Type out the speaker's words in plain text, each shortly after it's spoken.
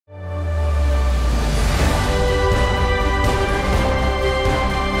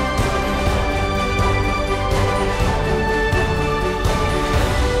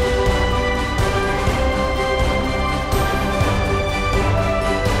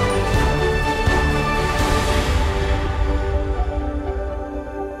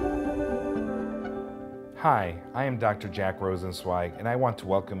Hi, I am Dr. Jack Rosenzweig, and I want to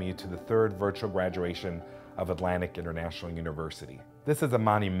welcome you to the third virtual graduation of Atlantic International University. This is a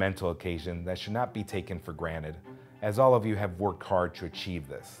monumental occasion that should not be taken for granted, as all of you have worked hard to achieve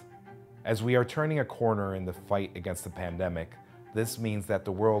this. As we are turning a corner in the fight against the pandemic, this means that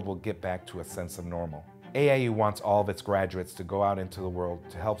the world will get back to a sense of normal. AIU wants all of its graduates to go out into the world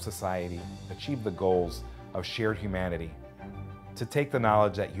to help society achieve the goals of shared humanity, to take the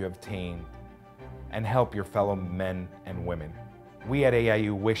knowledge that you have attained and help your fellow men and women. We at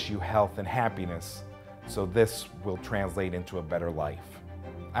AIU wish you health and happiness so this will translate into a better life.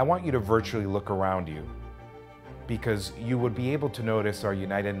 I want you to virtually look around you because you would be able to notice our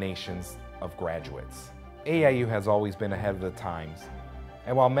United Nations of graduates. AIU has always been ahead of the times,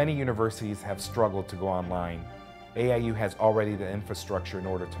 and while many universities have struggled to go online, AIU has already the infrastructure in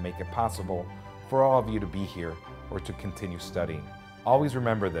order to make it possible for all of you to be here or to continue studying. Always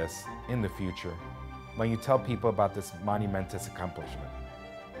remember this in the future when you tell people about this monumentous accomplishment.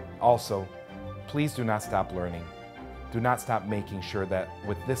 Also, please do not stop learning. Do not stop making sure that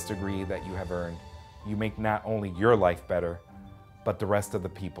with this degree that you have earned, you make not only your life better, but the rest of the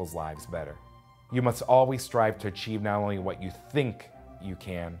people's lives better. You must always strive to achieve not only what you think you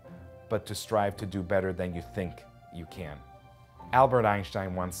can, but to strive to do better than you think you can. Albert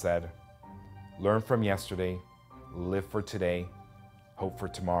Einstein once said, "Learn from yesterday, live for today, hope for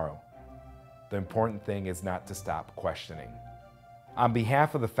tomorrow." The important thing is not to stop questioning. On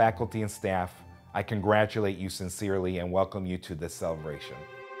behalf of the faculty and staff, I congratulate you sincerely and welcome you to this celebration.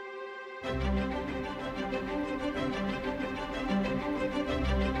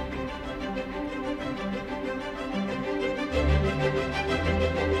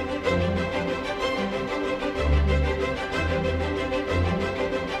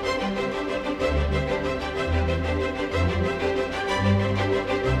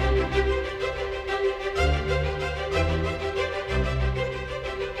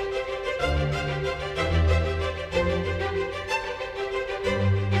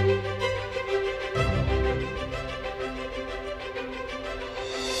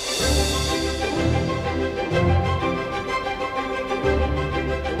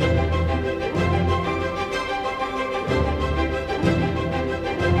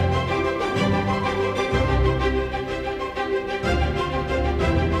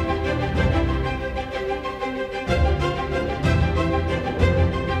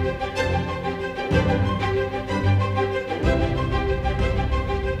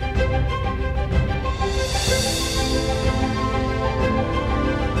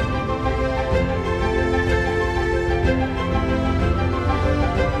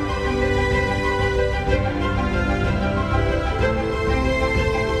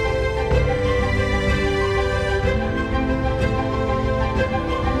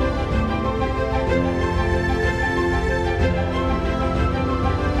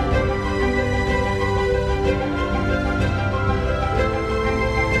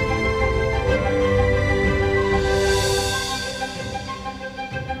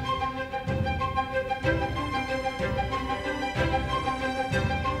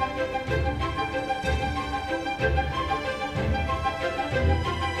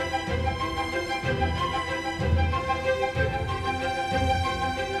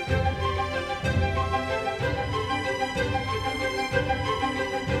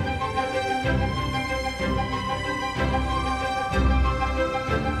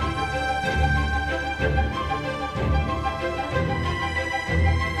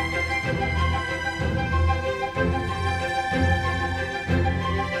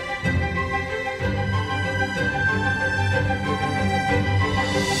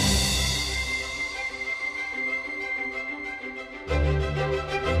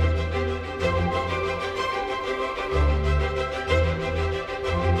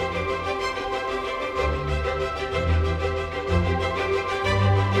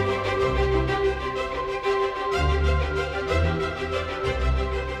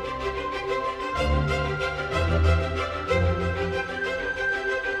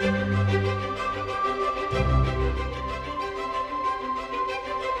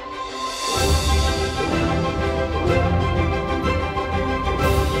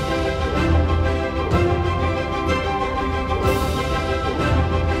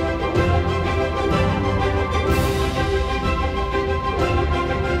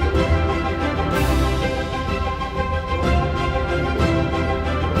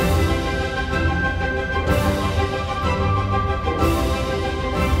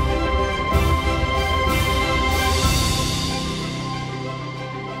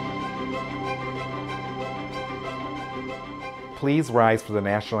 Please rise for the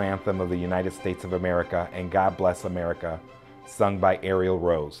national anthem of the United States of America and God Bless America, sung by Ariel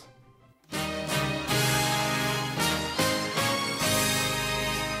Rose.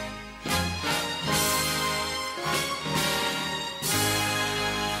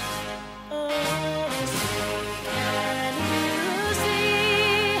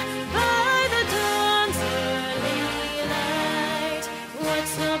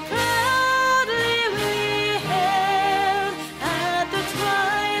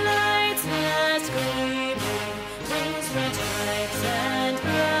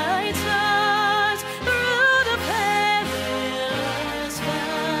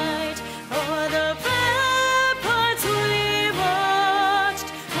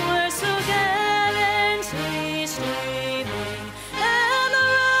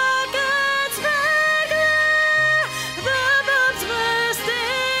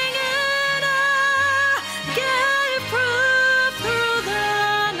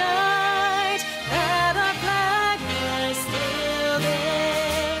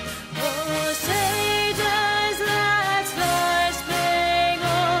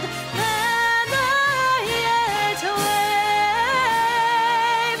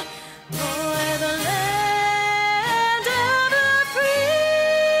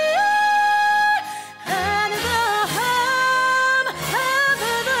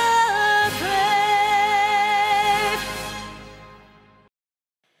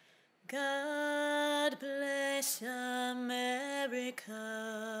 God bless America,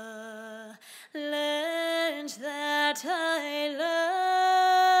 land that I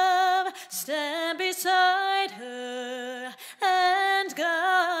love. Stand beside her and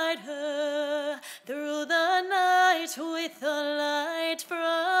guide her through the night with the light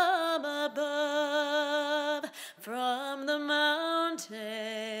from above. From the mountains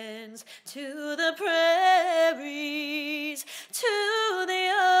to the prairies, to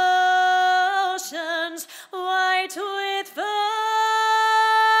the oceans white with foam.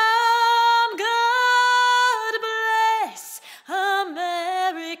 God bless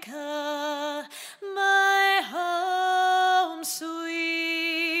America, my home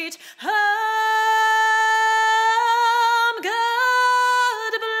sweet home.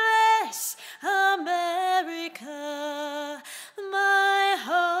 God bless America, my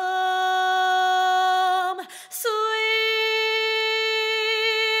home sweet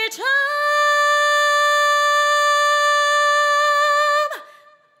home.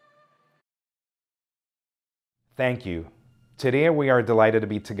 Thank you. Today we are delighted to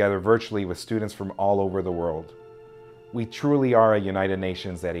be together virtually with students from all over the world. We truly are a United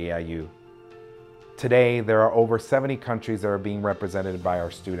Nations at AIU. Today there are over 70 countries that are being represented by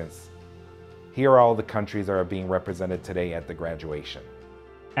our students. Here are all the countries that are being represented today at the graduation.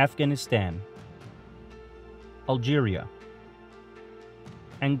 Afghanistan, Algeria,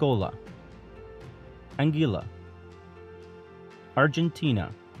 Angola, Anguilla,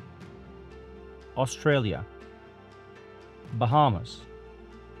 Argentina, Australia, Bahamas,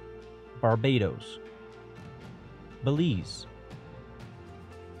 Barbados, Belize,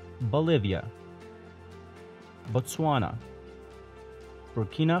 Bolivia, Botswana,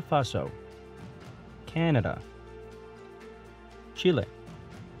 Burkina Faso, Canada, Chile,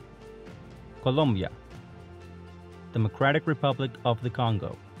 Colombia, Democratic Republic of the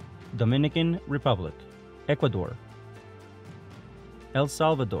Congo, Dominican Republic, Ecuador, El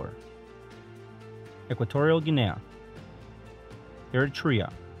Salvador, Equatorial Guinea, Eritrea,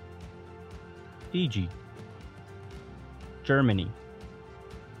 Fiji, Germany,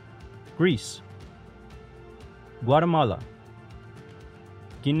 Greece, Guatemala,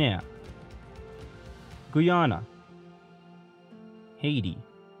 Guinea, Guyana, Haiti,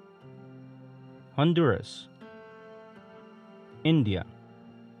 Honduras, India,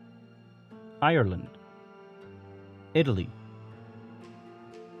 Ireland, Italy,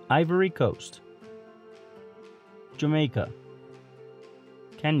 Ivory Coast, Jamaica,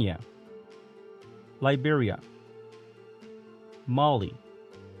 Kenya, Liberia, Mali,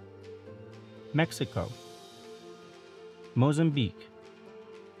 Mexico, Mozambique,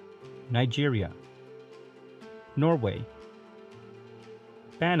 Nigeria, Norway,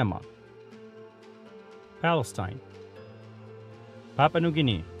 Panama, Palestine, Papua New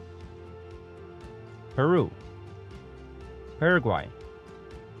Guinea, Peru, Paraguay,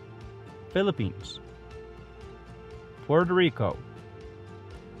 Philippines, Puerto Rico,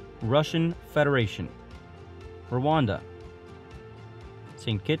 Russian Federation, Rwanda,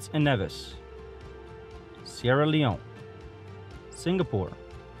 St. Kitts and Nevis, Sierra Leone, Singapore,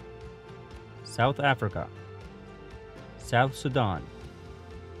 South Africa, South Sudan,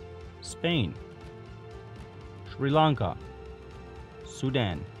 Spain, Sri Lanka,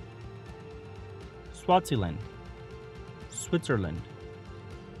 Sudan, Swaziland, Switzerland,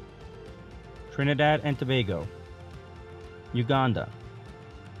 Trinidad and Tobago, Uganda,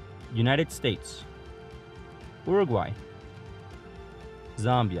 United States, Uruguay,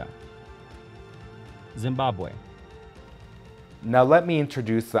 Zambia, Zimbabwe. Now let me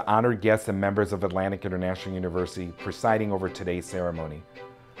introduce the honored guests and members of Atlantic International University presiding over today's ceremony.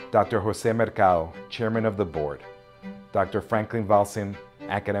 Dr. Jose Mercado, Chairman of the Board. Dr. Franklin Valsin,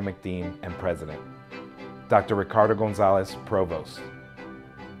 Academic Dean and President. Dr. Ricardo Gonzalez, Provost.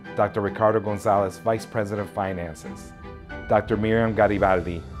 Dr. Ricardo Gonzalez, Vice President of Finances. Dr. Miriam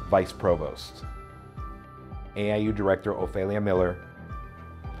Garibaldi, Vice Provost. AIU Director Ophelia Miller.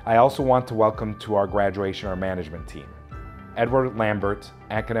 I also want to welcome to our graduation our management team. Edward Lambert,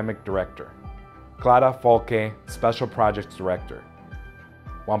 Academic Director. Clara Folke, Special Projects Director.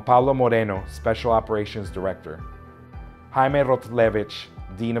 Juan Pablo Moreno, Special Operations Director. Jaime Rotlevich,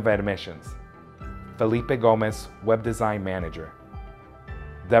 Dean of Admissions. Felipe Gomez, Web Design Manager.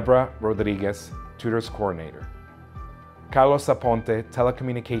 Deborah Rodriguez, Tutors Coordinator. Carlos Aponte,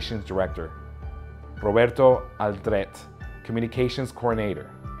 Telecommunications Director. Roberto Aldret, Communications Coordinator.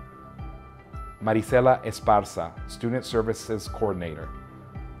 Marisela Esparza, Student Services Coordinator.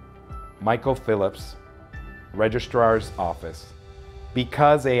 Michael Phillips, Registrar's Office.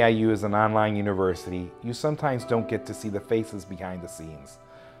 Because AIU is an online university, you sometimes don't get to see the faces behind the scenes.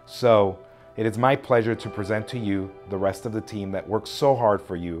 So, it is my pleasure to present to you the rest of the team that works so hard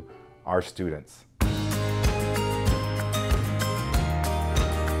for you, our students.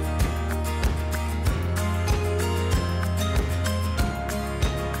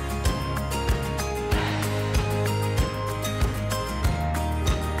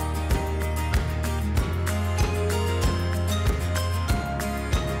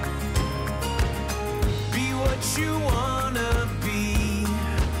 You wanna be,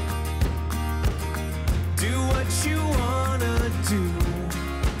 do what you wanna do,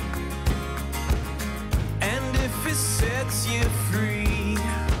 and if it sets you free,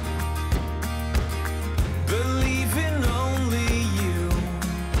 believe in only you.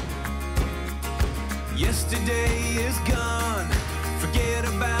 Yesterday is gone, forget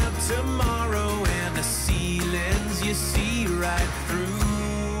about tomorrow, and the ceilings you see right through.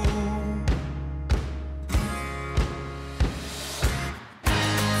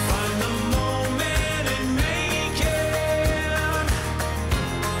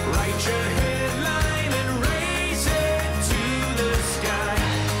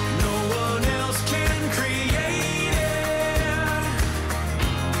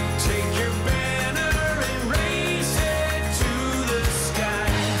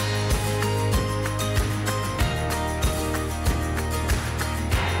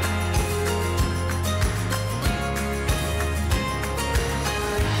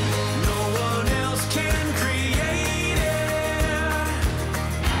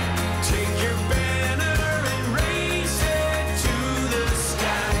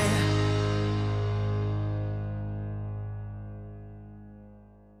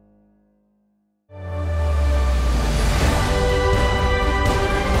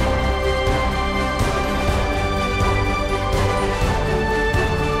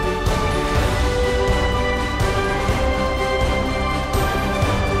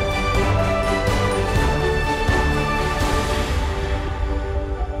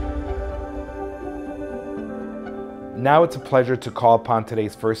 Now it's a pleasure to call upon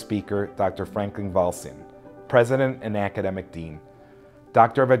today's first speaker, Dr. Franklin Valsin, President and Academic Dean,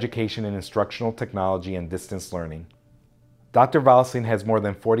 Doctor of Education in Instructional Technology and Distance Learning. Dr. Valsin has more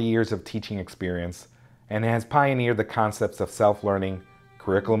than 40 years of teaching experience and has pioneered the concepts of self-learning,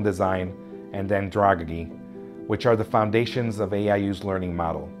 curriculum design, and andragogy, which are the foundations of AIU's learning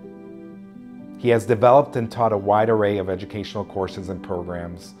model. He has developed and taught a wide array of educational courses and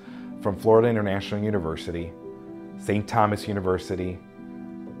programs from Florida International University, St. Thomas University,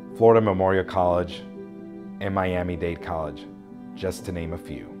 Florida Memorial College, and Miami-Dade College, just to name a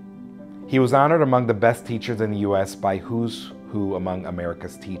few. He was honored among the best teachers in the U.S. by Who's Who Among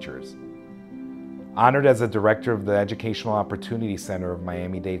America's Teachers. Honored as the director of the Educational Opportunity Center of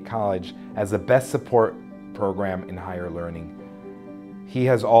Miami-Dade College as the best support program in higher learning. He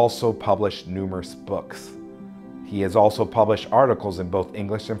has also published numerous books. He has also published articles in both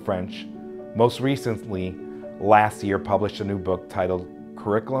English and French. Most recently, last year published a new book titled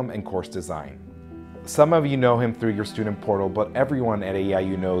Curriculum and Course Design. Some of you know him through your student portal, but everyone at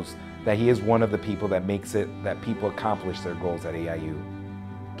AIU knows that he is one of the people that makes it that people accomplish their goals at AIU.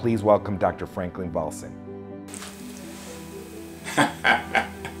 Please welcome Dr. Franklin Valsin.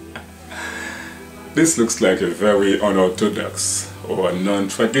 This looks like a very unorthodox or a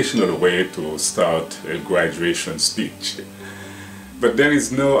non-traditional way to start a graduation speech. But there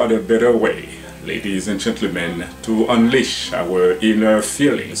is no other better way, ladies and gentlemen, to unleash our inner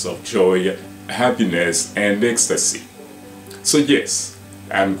feelings of joy, happiness, and ecstasy. So yes,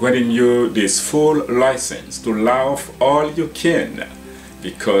 I'm granting you this full license to laugh all you can,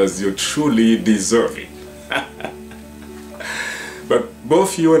 because you truly deserve it. But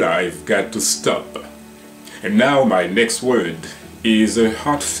both you and I have got to stop. And now my next word is a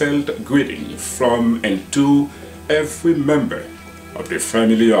heartfelt greeting from and to every member of the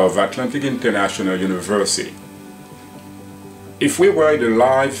family of Atlantic International University. If we were in a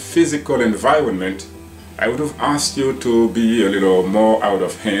live physical environment, I would have asked you to be a little more out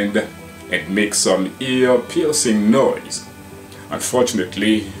of hand and make some ear-piercing noise.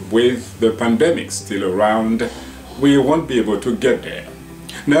 Unfortunately, with the pandemic still around, we won't be able to get there.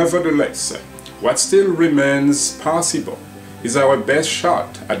 Nevertheless, what still remains possible is our best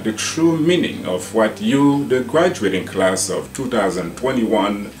shot at the true meaning of what you, the graduating class of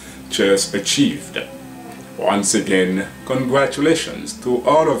 2021, just achieved. Once again, congratulations to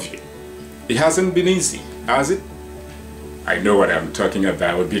all of you. It hasn't been easy, has it? I know what I'm talking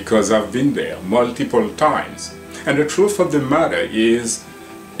about because I've been there multiple times. And the truth of the matter is,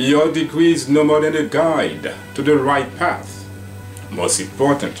 your degree is no more than a guide to the right path. Most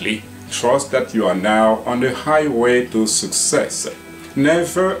importantly, trust that you are now on the highway to success.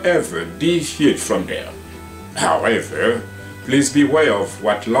 Never ever deviate from there. However, please beware of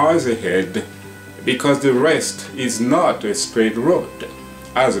what lies ahead, because the rest is not a straight road.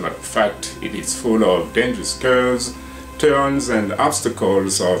 As a matter of fact, it is full of dangerous curves, turns, and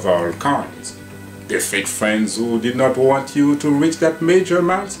obstacles of all kinds. The fake friends who did not want you to reach that major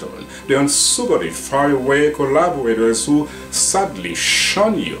milestone, the unsupportive faraway collaborators who sadly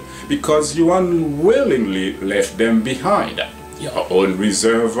shun you because you unwillingly left them behind, your own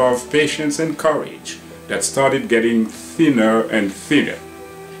reserve of patience and courage that started getting thinner and thinner.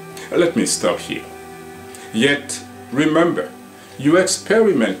 Let me stop here. Yet, remember, you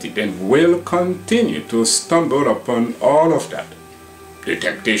experimented and will continue to stumble upon all of that. The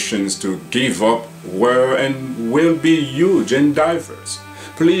temptations to give up were and will be huge and diverse.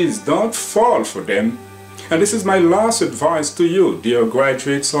 Please don't fall for them. And this is my last advice to you, dear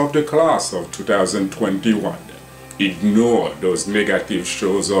graduates of the class of 2021. Ignore those negative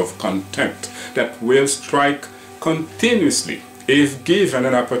shows of contempt that will strike continuously if given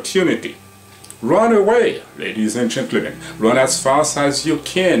an opportunity. Run away, ladies and gentlemen. Run as fast as you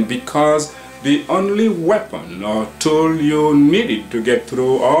can, because the only weapon or tool you needed to get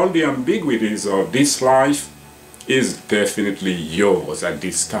through all the ambiguities of this life is definitely yours at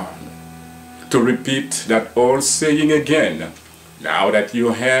this time. To repeat that old saying again, now that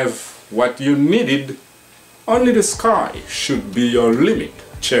you have what you needed, only the sky should be your limit,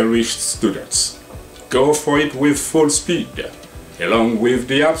 cherished students. Go for it with full speed, along with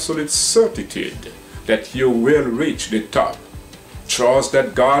the absolute certitude that you will reach the top. Trust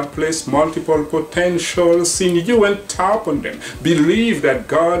that God placed multiple potentials in you and tap on them. Believe that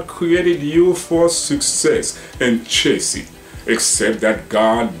God created you for success and chase it. Accept that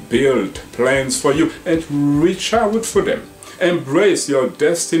God built plans for you and reach out for them. Embrace your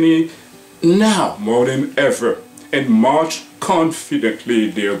destiny now more than ever, and march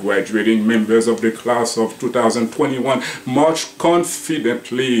confidently, dear graduating members of the class of 2021. March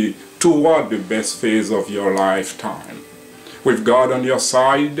confidently toward the best phase of your lifetime. With God on your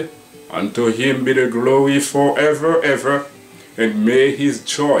side, unto Him be the glory forever, ever, and may His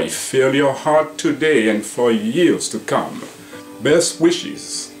joy fill your heart today and for years to come. Best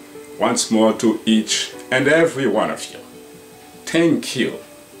wishes once more to each and every one of you. Thank you.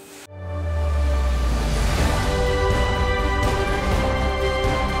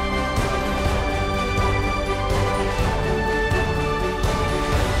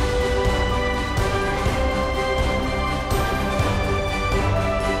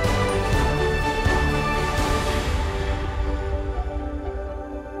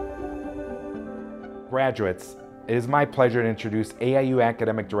 Graduates, it is my pleasure to introduce AIU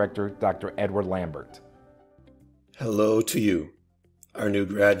Academic Director, Dr. Edward Lambert. Hello to you, our new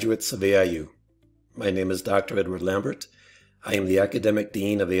graduates of AIU. My name is Dr. Edward Lambert. I am the Academic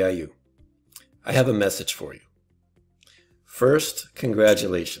Dean of AIU. I have a message for you. First,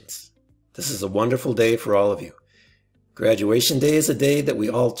 congratulations. This is a wonderful day for all of you. Graduation Day is a day that we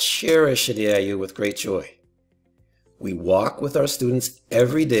all cherish at AIU with great joy. We walk with our students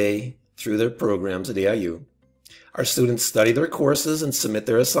every day through their programs at AIU. Our students study their courses and submit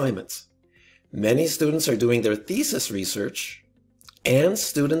their assignments. Many students are doing their thesis research, and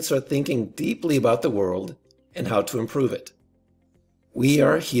students are thinking deeply about the world and how to improve it. We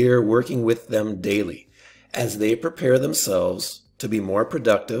are here working with them daily as they prepare themselves to be more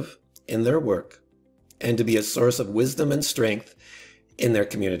productive in their work and to be a source of wisdom and strength in their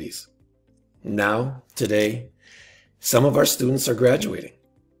communities. Now, today, some of our students are graduating.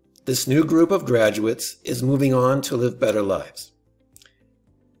 This new group of graduates is moving on to live better lives.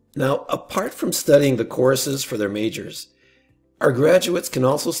 Now, apart from studying the courses for their majors, our graduates can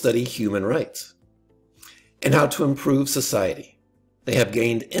also study human rights and how to improve society. They have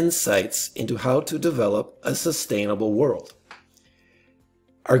gained insights into how to develop a sustainable world.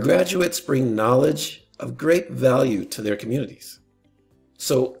 Our graduates bring knowledge of great value to their communities.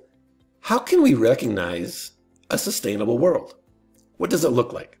 So, how can we recognize a sustainable world? What does it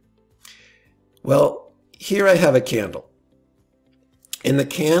look like? Well, here I have a candle. And the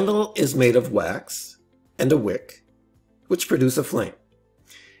candle is made of wax and a wick, which produce a flame.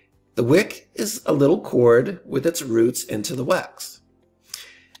 The wick is a little cord with its roots into the wax.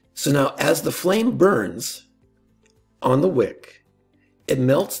 So now as the flame burns on the wick, it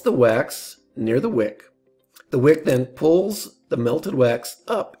melts the wax near the wick. The wick then pulls the melted wax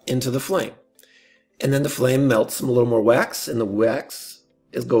up into the flame. And then the flame melts some little more wax, and the wax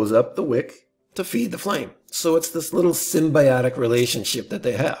goes up the wick to feed the flame. So it's this little symbiotic relationship that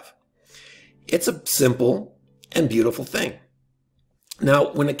they have. It's a simple and beautiful thing.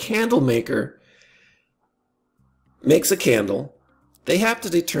 Now, when a candle maker makes a candle, they have to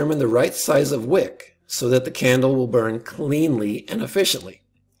determine the right size of wick so that the candle will burn cleanly and efficiently.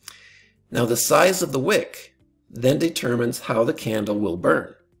 Now, the size of the wick then determines how the candle will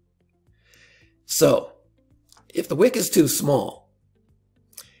burn. So, if the wick is too small,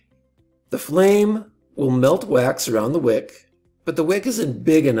 the flame will melt wax around the wick, but the wick isn't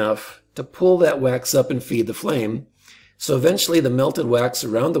big enough to pull that wax up and feed the flame. So eventually the melted wax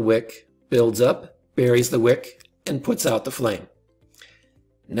around the wick builds up, buries the wick, and puts out the flame.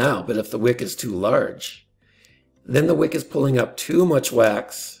 Now, but if the wick is too large, then the wick is pulling up too much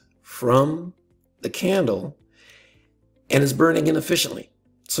wax from the candle and is burning inefficiently.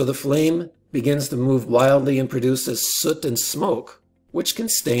 So the flame begins to move wildly and produces soot and smoke, which can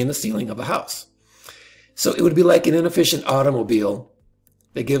stain the ceiling of a house. So it would be like an inefficient automobile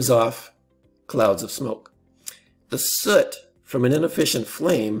that gives off clouds of smoke. The soot from an inefficient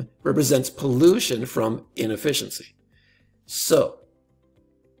flame represents pollution from inefficiency. So,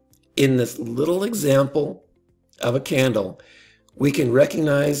 in this little example of a candle, we can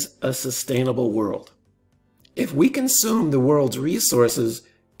recognize a sustainable world. If we consume the world's resources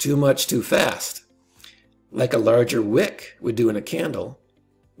too much too fast, like a larger wick would do in a candle,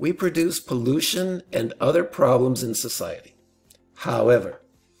 we produce pollution and other problems in society. However,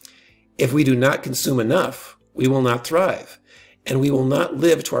 if we do not consume enough, we will not thrive, and we will not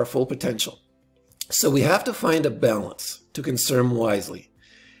live to our full potential. So we have to find a balance to consume wisely.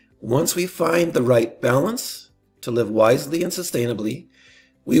 Once we find the right balance to live wisely and sustainably,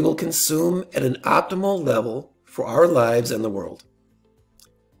 we will consume at an optimal level for our lives and the world.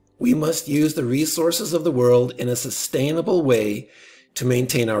 We must use the resources of the world in a sustainable way to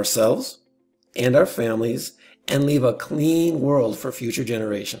maintain ourselves and our families and leave a clean world for future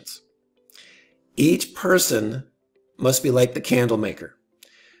generations. Each person must be like the candle maker,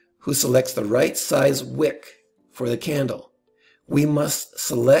 who selects the right size wick for the candle. We must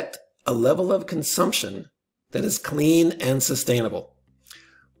select a level of consumption that is clean and sustainable.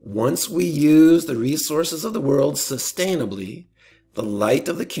 Once we use the resources of the world sustainably, the light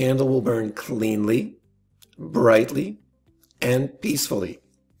of the candle will burn cleanly, brightly, and peacefully.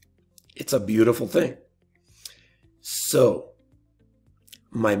 It's a beautiful thing. So,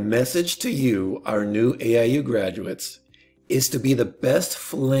 my message to you, our new AIU graduates, is to be the best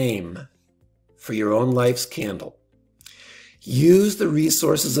flame for your own life's candle. Use the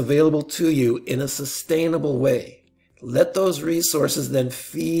resources available to you in a sustainable way. Let those resources then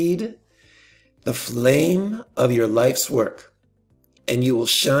feed the flame of your life's work, and you will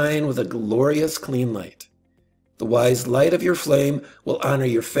shine with a glorious, clean light. The wise light of your flame will honor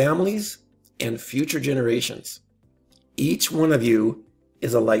your families and future generations. Each one of you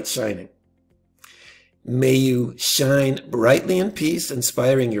is a light shining. May you shine brightly in peace,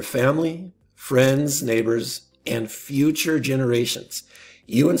 inspiring your family, friends, neighbors, and future generations.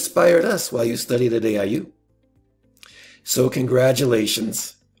 You inspired us while you studied at AIU. So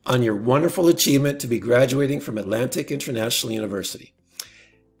congratulations on your wonderful achievement to be graduating from Atlantic International University.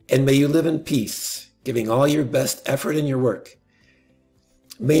 And may you live in peace, giving all your best effort in your work.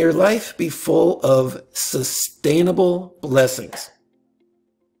 May your life be full of sustainable blessings.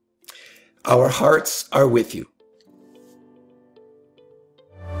 Our hearts are with you.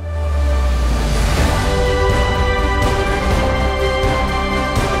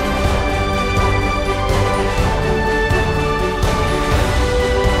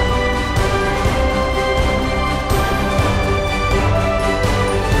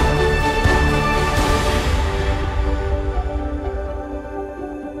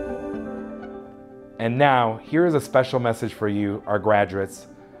 And now, here is a special message for you, our graduates,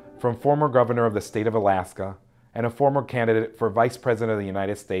 from former governor of the state of Alaska and a former candidate for Vice President of the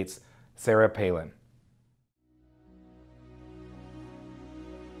United States, Sarah Palin.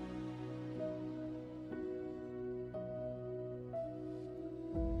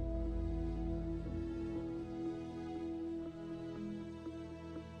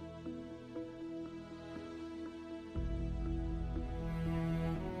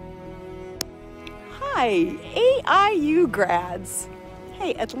 Hi, AIU grads.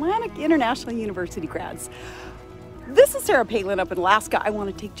 Hey, Atlantic International University grads. This is Sarah Palin up in Alaska. I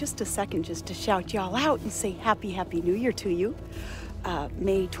want to take just a second just to shout y'all out and say Happy New Year to you.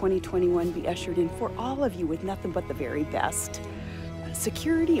 May 2021 be ushered in for all of you with nothing but the very best.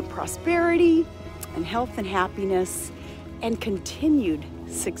 Security and prosperity and health and happiness and continued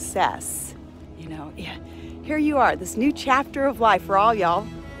success. You know, here you are, this new chapter of life for all y'all.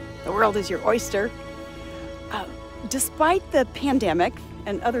 The world is your oyster. Despite the pandemic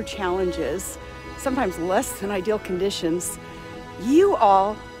and other challenges, sometimes less than ideal conditions, you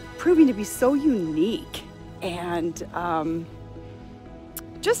all proving to be so unique and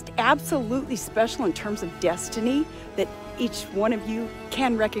just absolutely special in terms of destiny that each one of you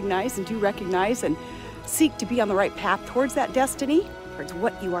can recognize and do recognize and seek to be on the right path towards that destiny, towards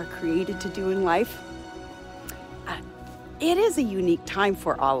what you are created to do in life. It is a unique time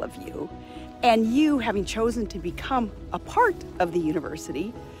for all of you, and you having chosen to become a part of the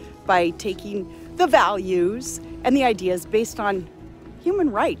university by taking the values and the ideas based on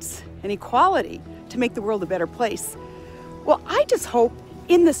human rights and equality to make the world a better place. Well, I just hope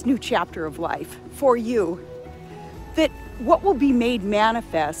in this new chapter of life for you that what will be made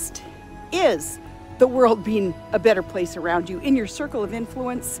manifest is the world being a better place around you, in your circle of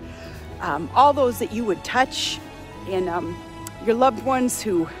influence, all those that you would touch, and your loved ones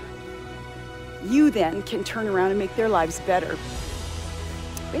who you then can turn around and make their lives better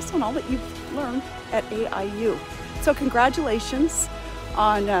based on all that you've learned at AIU. So congratulations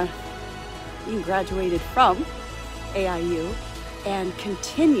on being graduated from AIU, and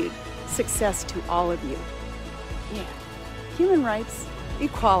continued success to all of you. Yeah, human rights,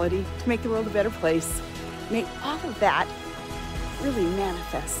 equality, to make the world a better place. May all of that really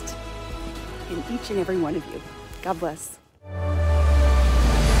manifest in each and every one of you. God bless.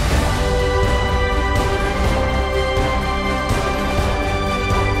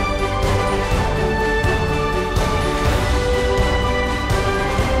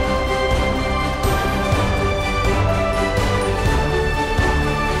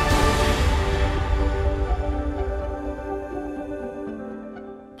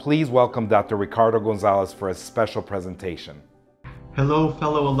 Please welcome Dr. Ricardo Gonzalez for a special presentation. Hello,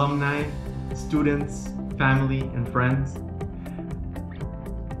 fellow alumni, students, family, and friends.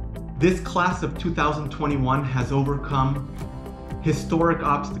 This class of 2021 has overcome historic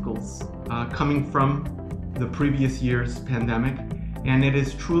obstacles coming from the previous year's pandemic, and it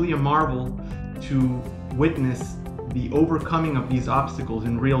is truly a marvel to witness the overcoming of these obstacles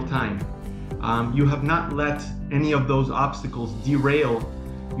in real time. You have not let any of those obstacles derail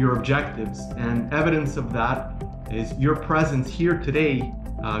your objectives, and evidence of that is your presence here today,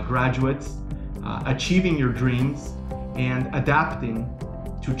 graduates, achieving your dreams and adapting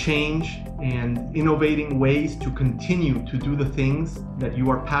to change and innovating ways to continue to do the things that you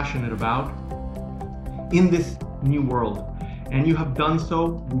are passionate about in this new world. And you have done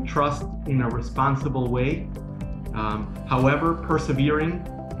so, we trust, in a responsible way, however, persevering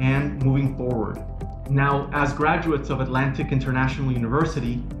and moving forward. Now, as graduates of Atlantic International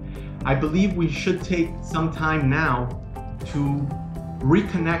University, I believe we should take some time now to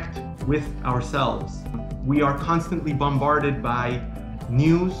reconnect with ourselves. We are constantly bombarded by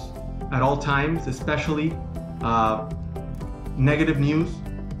news at all times, especially negative news.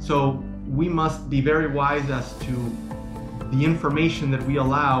 So we must be very wise as to the information that we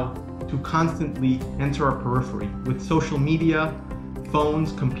allow to constantly enter our periphery. With social media,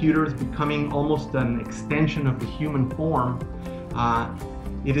 phones, computers becoming almost an extension of the human form,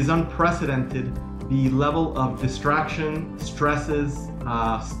 it is unprecedented the level of distraction, stresses,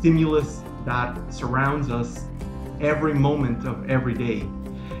 stimulus that surrounds us every moment of every day.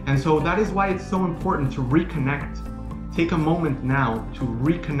 And so that is why it's so important to reconnect. Take a moment now to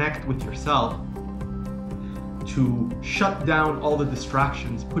reconnect with yourself, to shut down all the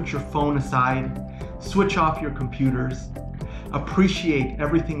distractions, put your phone aside, switch off your computers, appreciate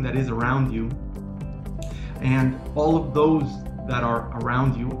everything that is around you and all of those that are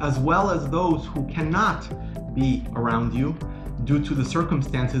around you, as well as those who cannot be around you due to the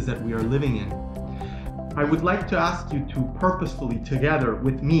circumstances that we are living in. I would like to ask you to purposefully, together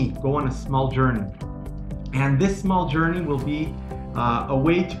with me, go on a small journey. And this small journey will be a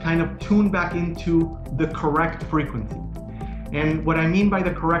way to kind of tune back into the correct frequency. And what I mean by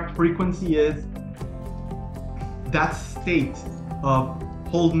the correct frequency is that state of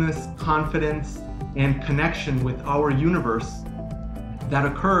wholeness, confidence, and connection with our universe that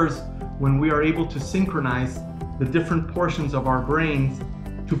occurs when we are able to synchronize the different portions of our brains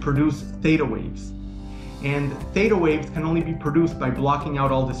to produce theta waves. And theta waves can only be produced by blocking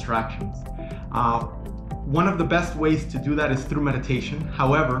out all distractions. One of the best ways to do that is through meditation.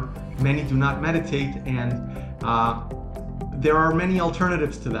 However, many do not meditate, and there are many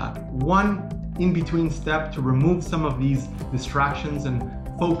alternatives to that. One in-between step to remove some of these distractions and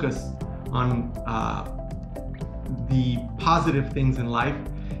focus on the positive things in life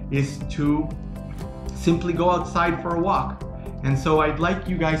is to simply go outside for a walk. And so I'd like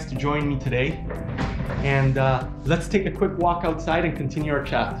you guys to join me today, and let's take a quick walk outside and continue our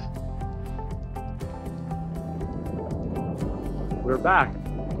chat. We're back.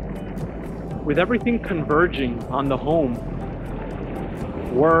 With everything converging on the home,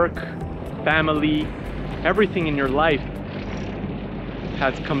 work, family, everything in your life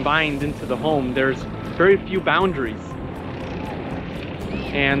has combined into the home. There's very few boundaries.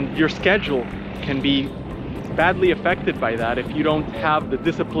 And your schedule can be badly affected by that if you don't have the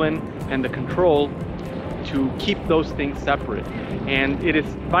discipline and the control to keep those things separate. And it is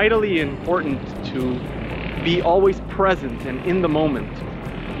vitally important to be always present and in the moment,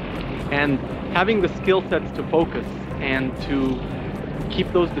 and having the skill sets to focus and to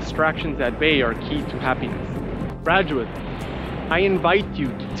keep those distractions at bay are key to happiness. Graduates, I invite you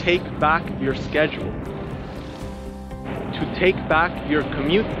to take back your schedule, to take back your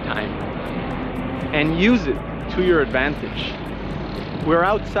commute time and use it to your advantage. We're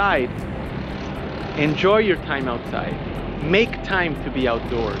outside. Enjoy your time outside. Make time to be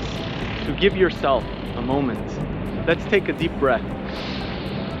outdoors, to give yourself a moment. Let's take a deep breath.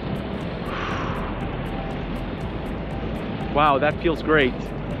 Wow, that feels great.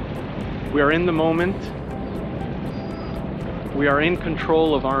 We are in the moment. We are in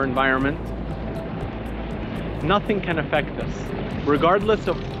control of our environment. Nothing can affect us. Regardless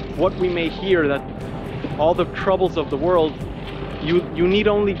of what we may hear, that all the troubles of the world, you need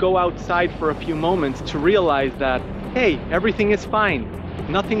only go outside for a few moments to realize that, hey, everything is fine.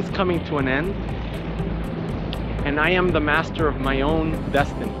 Nothing's coming to an end. And I am the master of my own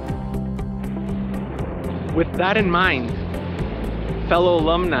destiny. With that in mind, fellow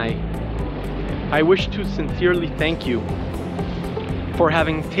alumni, I wish to sincerely thank you for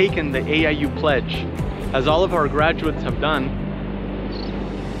having taken the AIU Pledge, as all of our graduates have done,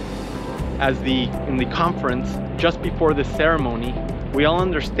 in the conference just before this ceremony. We all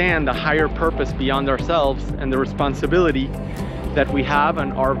understand a higher purpose beyond ourselves and the responsibility that we have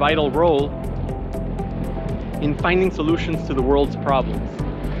and our vital role in finding solutions to the world's problems.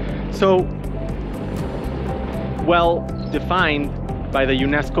 So, well defined by the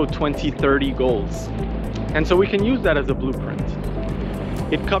UNESCO 2030 goals. And so we can use that as a blueprint.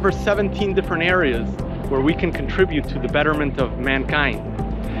 It covers 17 different areas where we can contribute to the betterment of mankind.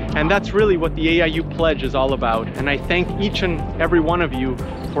 And that's really what the AIU Pledge is all about. And I thank each and every one of you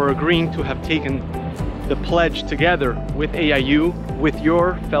for agreeing to have taken the pledge together with AIU, with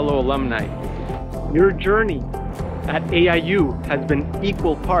your fellow alumni. Your journey at AIU has been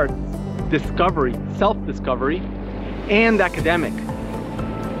equal parts discovery, self-discovery, and academic.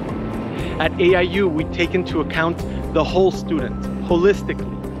 At AIU, we take into account the whole student, holistically.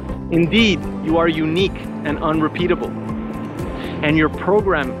 Indeed, you are unique and unrepeatable. And your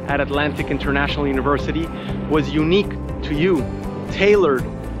program at Atlantic International University was unique to you, tailored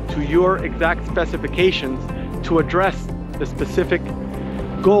to your exact specifications to address the specific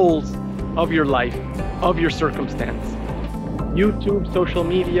goals of your life, of your circumstance. YouTube, social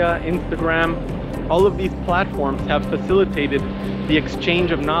media, Instagram, all of these platforms have facilitated the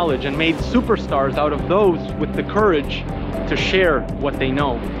exchange of knowledge and made superstars out of those with the courage to share what they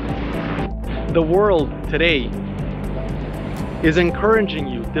know. The world today is encouraging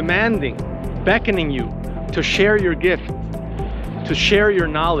you, demanding, beckoning you to share your gifts, to share your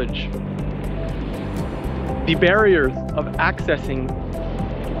knowledge. The barriers of accessing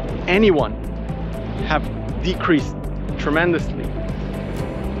anyone have decreased tremendously.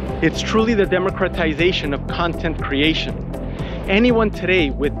 It's truly the democratization of content creation. Anyone today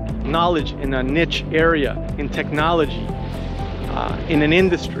with knowledge in a niche area, in technology, in an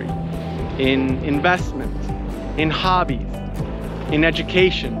industry, in investment, in hobbies, in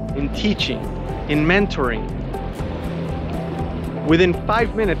education, in teaching, in mentoring, within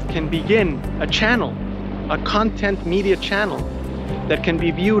 5 minutes can begin a channel, a content media channel that can be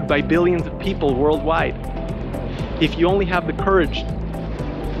viewed by billions of people worldwide. if you only have the courage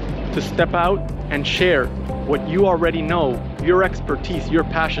to step out and share what you already know, your expertise, your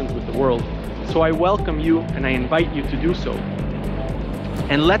passions with the world. So I welcome you and I invite you to do so.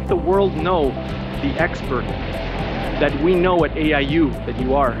 And let the world know the expert that we know at AIU that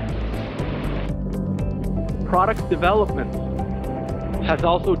you are. Product development has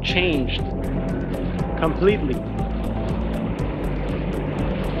also changed completely.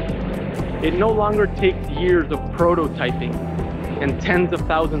 It no longer takes years of prototyping and tens of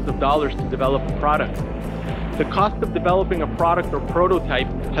thousands of dollars to develop a product. The cost of developing a product or prototype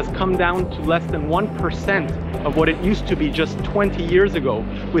has come down to less than 1% of what it used to be just 20 years ago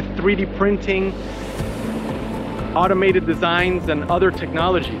with 3D printing, automated designs, and other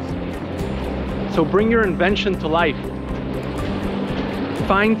technologies. So bring your invention to life.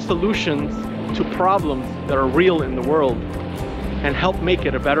 Find solutions to problems that are real in the world and help make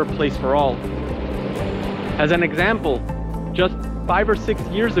it a better place for all. As an example, just 5 or 6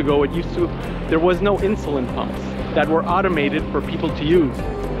 years ago, there was no insulin pumps that were automated for people to use.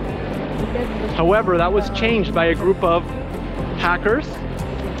 However, that was changed by a group of hackers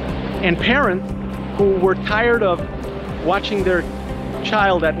and parents who were tired of watching their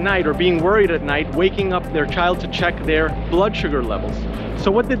child at night or being worried at night, waking up their child to check their blood sugar levels. So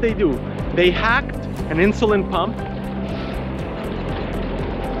what did they do? They hacked an insulin pump,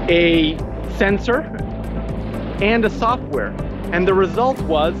 a sensor, and a software. And the result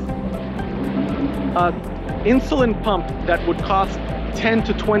was an insulin pump that would cost $10,000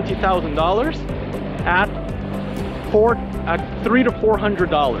 to $20,000 at $300 to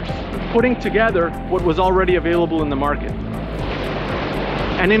 $400, putting together what was already available in the market.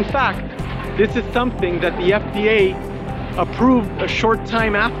 And in fact, this is something that the FDA approved a short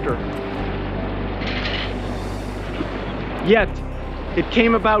time after. Yet, it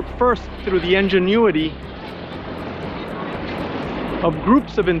came about first through the ingenuity of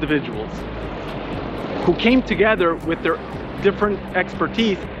groups of individuals who came together with their different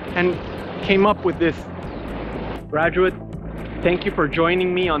expertise and came up with this. Graduate, thank you for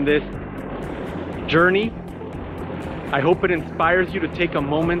joining me on this journey. I hope it inspires you to take a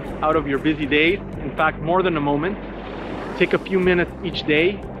moment out of your busy days, in fact, more than a moment. Take a few minutes each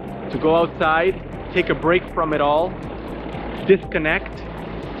day to go outside, take a break from it all, disconnect,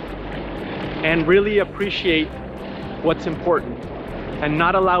 and really appreciate what's important and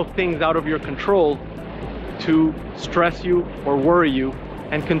not allow things out of your control to stress you or worry you,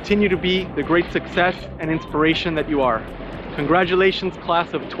 and continue to be the great success and inspiration that you are. Congratulations,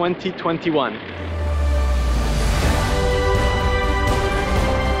 class of 2021.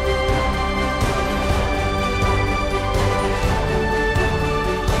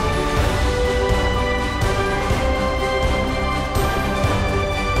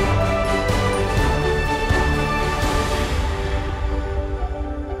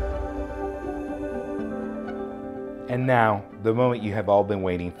 And now, the moment you have all been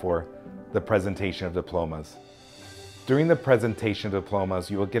waiting for, the presentation of diplomas. During the presentation of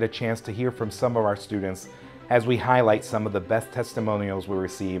diplomas, you will get a chance to hear from some of our students as we highlight some of the best testimonials we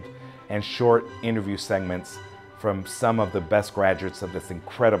received and short interview segments from some of the best graduates of this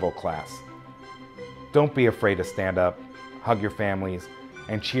incredible class. Don't be afraid to stand up, hug your families,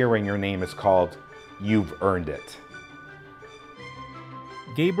 and cheer when your name is called. You've earned it.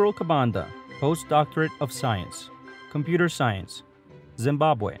 Gabriel Kabanda, Postdoctorate of Science, Computer Science,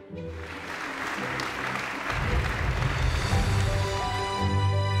 Zimbabwe.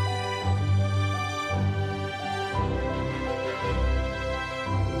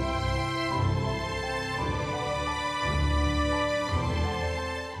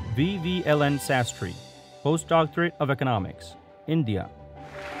 VVLN Sastry, Postdoctorate of Economics, India.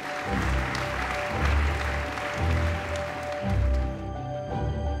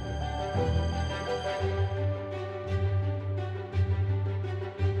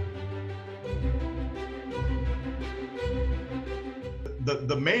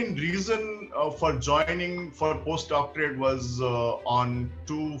 The main reason for joining for postdoctorate was on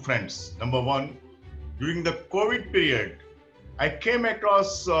two fronts. Number one, during the COVID period, I came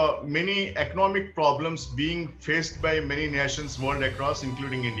across many economic problems being faced by many nations world across,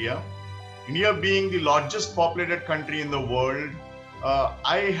 including India. India being the largest populated country in the world,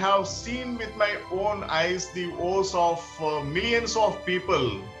 I have seen with my own eyes the woes of millions of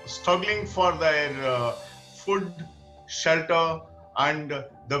people struggling for their food, shelter, and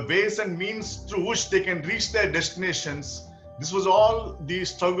the ways and means through which they can reach their destinations. This was all the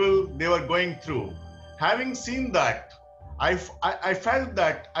struggle they were going through. Having seen that, I felt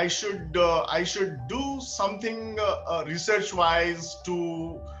that I should do something research-wise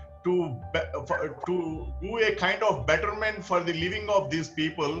to to do a kind of betterment for the living of these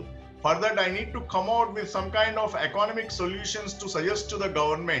people. For that, I need to come out with some kind of economic solutions to suggest to the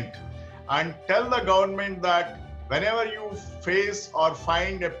government and tell the government that whenever you face or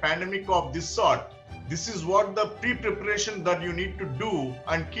find a pandemic of this sort, this is what the pre-preparation that you need to do,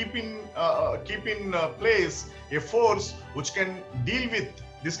 and keep in place a force which can deal with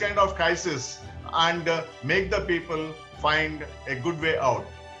this kind of crisis and make the people find a good way out.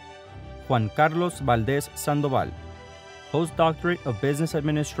 Juan Carlos Valdez Sandoval, Postdoctorate of Business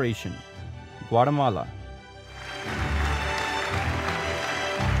Administration, Guatemala.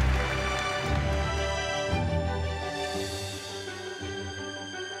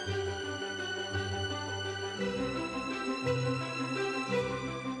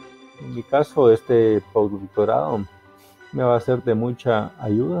 En mi caso, este postdoctorado me va a ser de mucha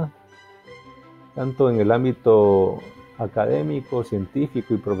ayuda, tanto en el ámbito académico,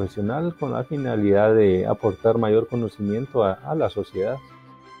 científico y profesional, con la finalidad de aportar mayor conocimiento a la sociedad.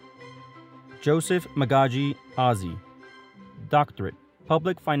 Joseph Magaji Azi, Doctorate,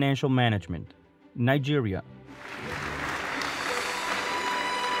 Public Financial Management, Nigeria.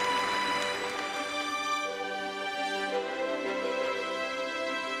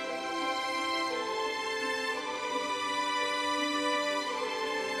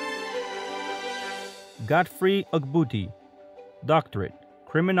 Godfrey Ogbuti, Doctorate,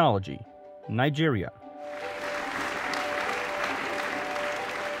 Criminology, Nigeria.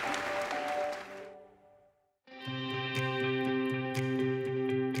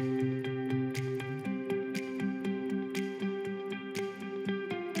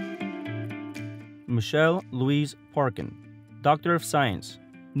 Michelle Louise Parkin, Doctor of Science,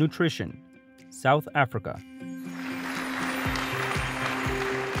 Nutrition, South Africa.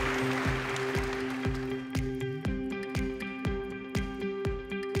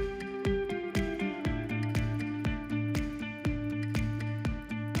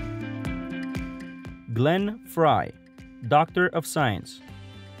 Glenn Fry, Doctor of Science,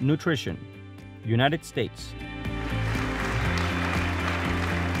 Nutrition, United States.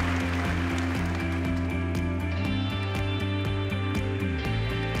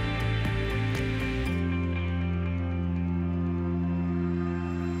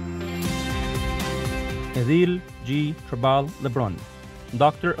 Edil G. Trabal Lebron,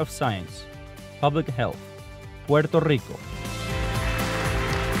 Doctor of Science, Public Health, Puerto Rico.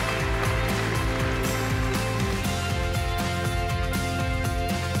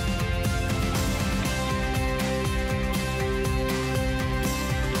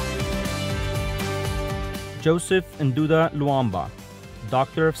 Joseph Nduda Luamba,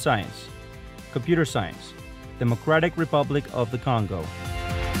 Doctor of Science, Computer Science, Democratic Republic of the Congo.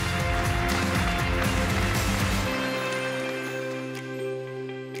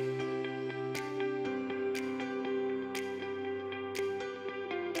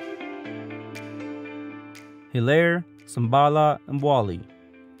 Hilaire Sambala Mbwali,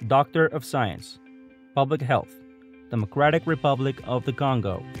 Doctor of Science, Public Health, Democratic Republic of the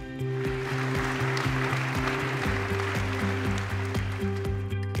Congo.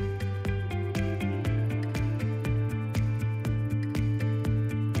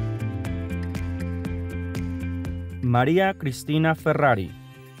 Maria Cristina Ferrari,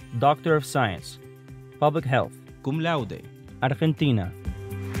 Doctor of Science, Public Health, cum laude, Argentina.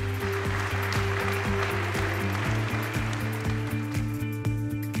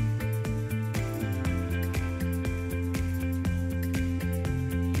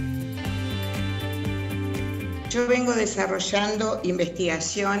 Yo vengo desarrollando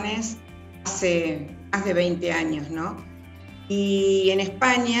investigaciones hace más de 20 años, ¿no? Y en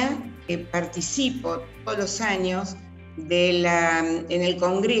España participo todos los años en el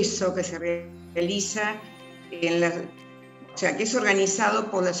congreso que se realiza, que es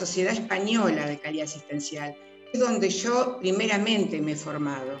organizado por la Sociedad Española de Calidad Asistencial. Es donde yo primeramente me he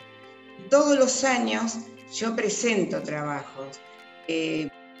formado. Todos los años yo presento trabajos.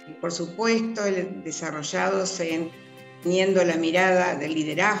 Por supuesto, desarrollados teniendo la mirada del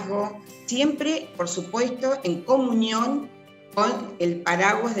liderazgo, siempre, por supuesto, en comunión con el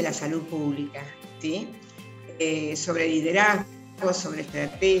paraguas de la salud pública, ¿sí? Sobre liderazgo, sobre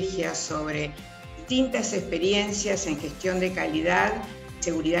estrategias, sobre distintas experiencias en gestión de calidad y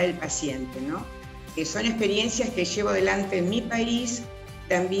seguridad del paciente, ¿no? Son experiencias que llevo adelante en mi país,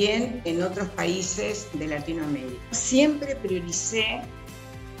 también en otros países de Latinoamérica. Siempre prioricé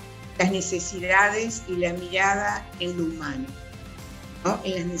las necesidades y la mirada en lo humano, ¿no?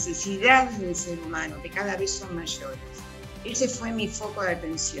 En las necesidades del ser humano, que cada vez son mayores. Ese fue mi foco de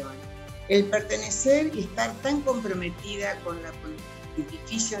atención. El pertenecer y estar tan comprometida con la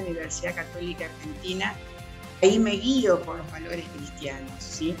Pontificia Universidad Católica Argentina, ahí me guío por los valores cristianos,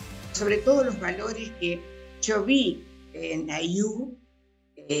 ¿sí? Sobre todo los valores que yo vi en AIU,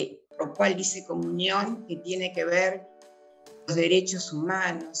 por lo cual dice comunión, que tiene que ver con los derechos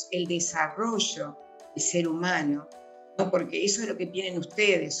humanos, el desarrollo del ser humano, ¿no? Porque eso es lo que tienen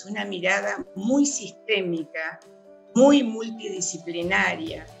ustedes, una mirada muy sistémica, muy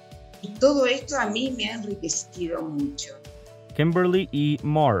multidisciplinaria, y todo esto a mí me ha enriquecido mucho. Kimberly E.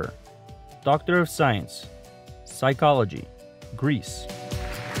 Maurer, Doctor of Science, Psychology, Greece.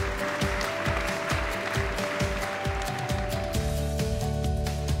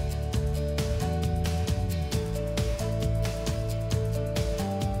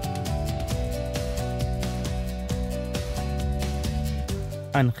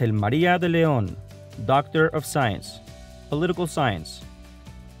 Ángel María de León, Doctor of Science, Political Science,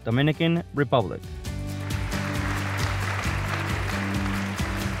 Dominican Republic.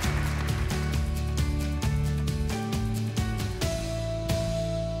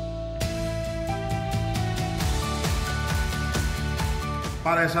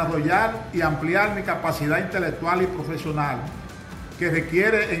 Para desarrollar y ampliar mi capacidad intelectual y profesional, que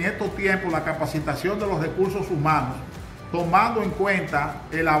requiere en estos tiempos la capacitación de los recursos humanos, tomando en cuenta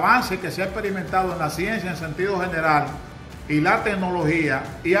el avance que se ha experimentado en la ciencia en sentido general y la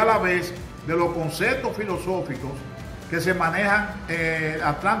tecnología, y a la vez de los conceptos filosóficos que se manejan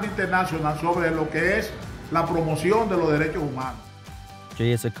a trans internacional sobre lo que es la promoción de los derechos humanos.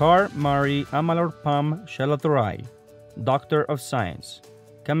 Jayasakar Mari Amalorpam Shelaturai, Doctor of Science,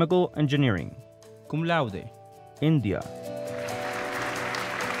 Chemical Engineering, cum laude, India.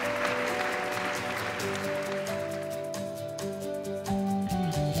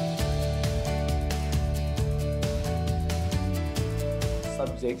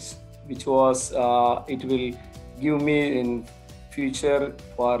 Subjects, which was it will give me in future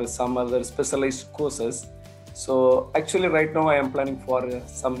for some other specialized courses. So actually right now I am planning for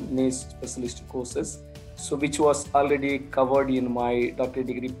some niche specialist courses, so which was already covered in my doctorate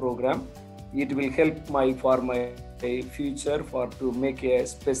degree program. It will help for my future to make a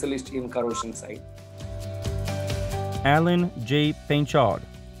specialist in corrosion side. Alan J. Painchard,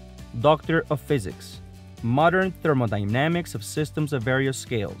 Doctor of Physics, Modern Thermodynamics of Systems of Various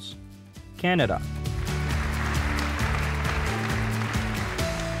Scales, Canada.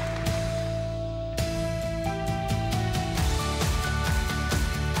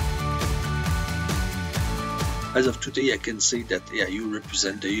 As of today, I can say that AIU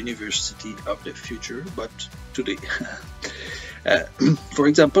represents the university of the future, but today. For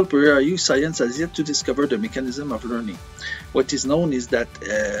example, per AIU, science has yet to discover the mechanism of learning. What is known is that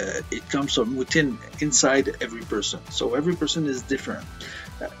it comes from inside every person. So every person is different.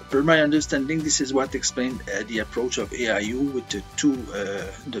 Per my understanding, this is what explains the approach of AIU with the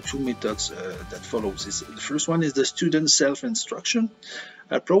two methods that follows. The first one is the student self-instruction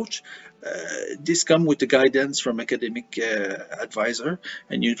approach. This comes with the guidance from academic advisor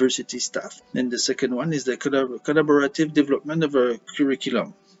and university staff. And the second one is the collaborative development of a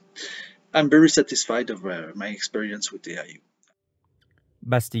curriculum. I'm very satisfied of my experience with AIU.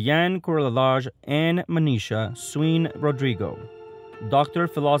 Bastian Kurlalaj and Manisha Sween Rodrigo, Doctor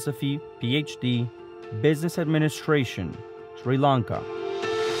of Philosophy, PhD, Business Administration, Sri Lanka.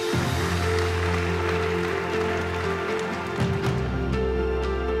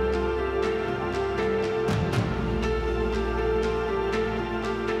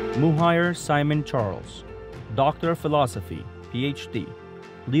 Muhair Simon Charles, Doctor of Philosophy, PhD,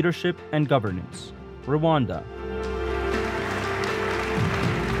 Leadership and Governance, Rwanda.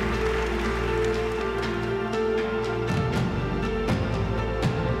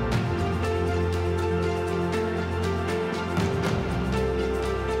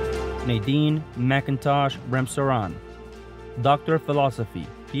 Nadine McIntosh Remsaran, Doctor of Philosophy,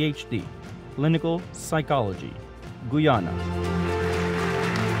 PhD, Clinical Psychology, Guyana.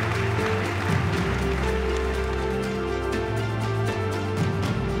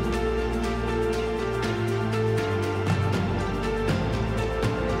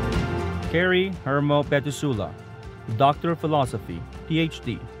 Carrie Hermo Betusula, Doctor of Philosophy,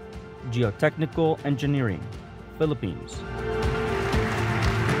 PhD, Geotechnical Engineering, Philippines.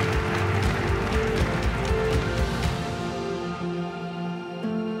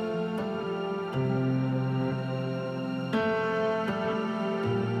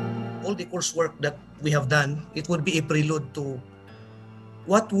 All the coursework that we have done, it would be a prelude to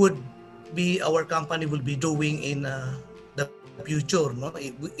what would be our company will be doing in the future, no?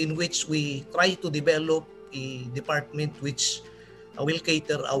 In which we try to develop a department which will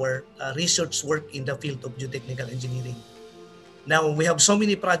cater our research work in the field of geotechnical engineering. Now we have so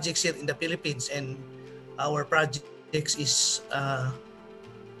many projects here in the Philippines, and our projects is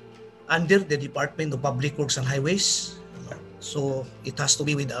under the Department of Public Works and Highways. So it has to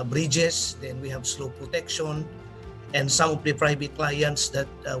be with bridges, then we have slope protection, and some of the private clients that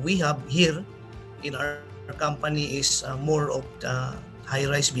we have here in our company is more of the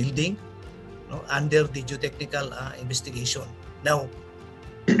high-rise building, under the geotechnical investigation. Now,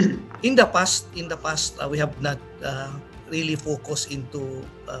 in the past, we have not really focused into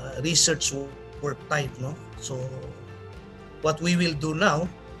research work type, So what we will do now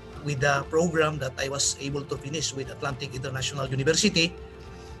with the program that I was able to finish with Atlantic International University,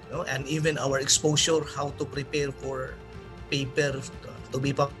 and even our exposure, how to prepare for paper to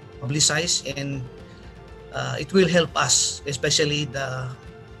be publicized, and it will help us, especially the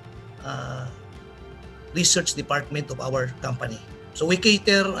research department of our company. So we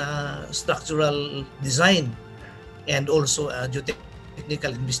cater structural design and also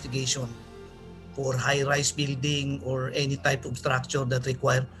geotechnical investigation for high-rise building or any type of structure that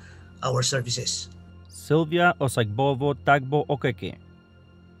require our services. Sylvia Osagbovo Tagbo Okeke,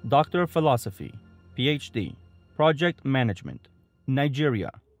 Doctor of Philosophy, PhD, Project Management, Nigeria.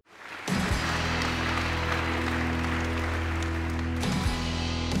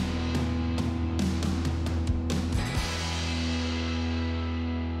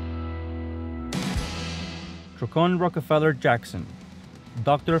 Trocon Rockefeller Jackson,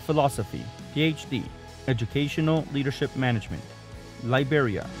 Doctor of Philosophy, PhD, Educational Leadership Management,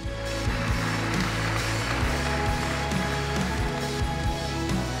 Liberia.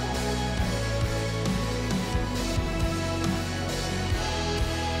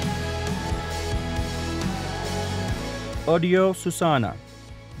 Odio Susana,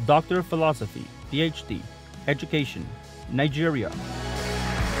 Doctor of Philosophy, PhD, Education, Nigeria.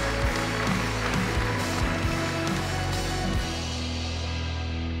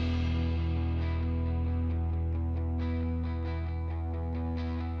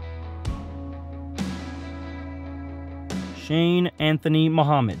 Shane Anthony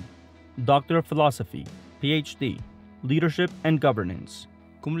Mohammed, Doctor of Philosophy, PhD, Leadership and Governance,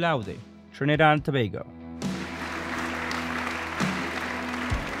 cum laude, Trinidad and Tobago.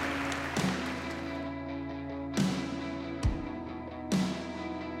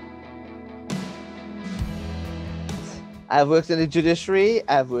 I've worked in the judiciary,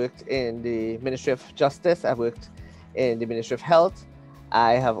 I've worked in the Ministry of Justice, I've worked in the Ministry of Health.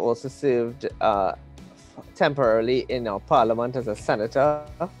 I have also served temporarily in our parliament as a senator.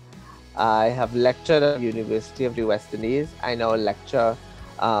 I have lectured at the University of the West Indies. I now lecture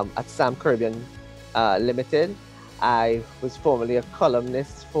at Sam Caribbean Limited. I was formerly a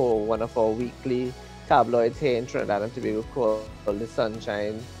columnist for one of our weekly tabloids here in Trinidad and Tobago called the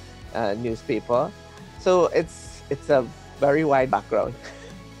Sunshine newspaper. So it's a very wide background.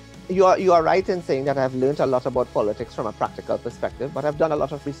 You are right in saying that I've learned a lot about politics from a practical perspective, but I've done a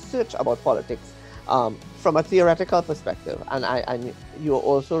lot of research about politics from a theoretical perspective. And you're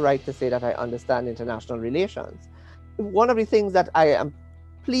also right to say that I understand international relations. One of the things that I am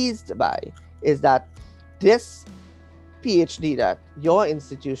pleased by is that this PhD that your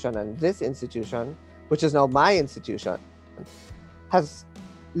institution and this institution, which is now my institution, has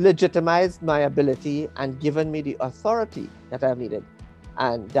legitimized my ability and given me the authority that I've needed.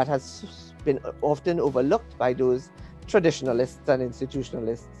 And that has been often overlooked by those traditionalists and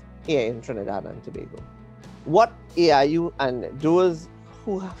institutionalists here in Trinidad and Tobago. What AIU and those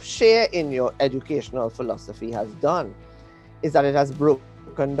who share in your educational philosophy has done is that it has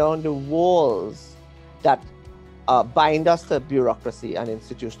broken down the walls that bind us to bureaucracy and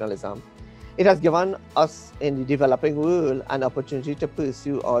institutionalism. It has given us in the developing world an opportunity to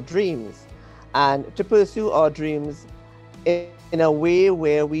pursue our dreams, and to pursue our dreams in a way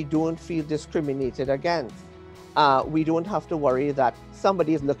where we don't feel discriminated against. We don't have to worry that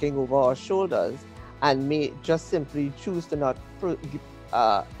somebody is looking over our shoulders and may just simply choose to not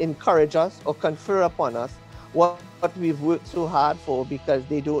encourage us or confer upon us what we've worked so hard for because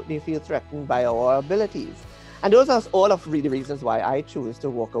they feel threatened by our abilities. And those are all of the reasons why I choose to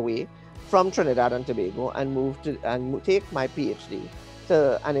walk away from Trinidad and Tobago and take my PhD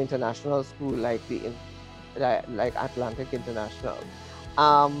to an international school like Atlantic International.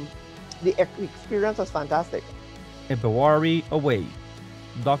 The experience was fantastic. Ebawari Away,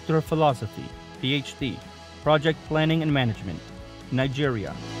 Doctor of Philosophy, PhD, Project Planning and Management,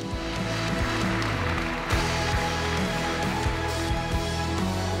 Nigeria.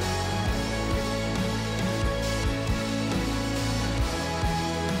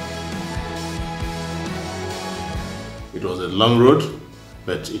 It was a long road,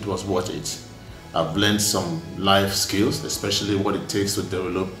 but it was worth it. I've learned some life skills, especially what it takes to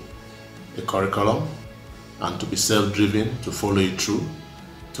develop a curriculum and to be self-driven, to follow it through.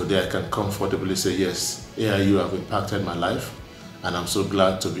 Today I can comfortably say, yes, AIU have impacted my life, and I'm so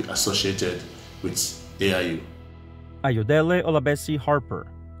glad to be associated with AIU. Ayodele Olabesi Harper,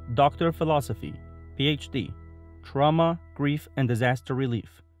 Doctor of Philosophy, PhD, Trauma, Grief, and Disaster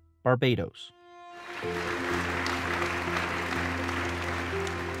Relief, Barbados.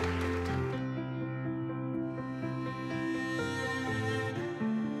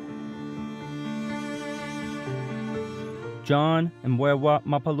 John Mwewa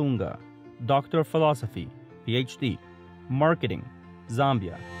Mapalunga, Doctor of Philosophy, PhD, Marketing,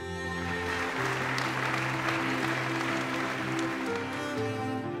 Zambia.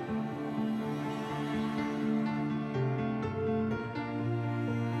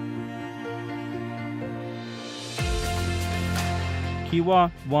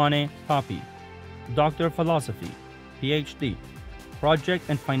 Kiwa Wane Papi, Doctor of Philosophy, PhD, Project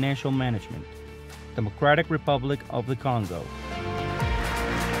and Financial Management, Democratic Republic of the Congo.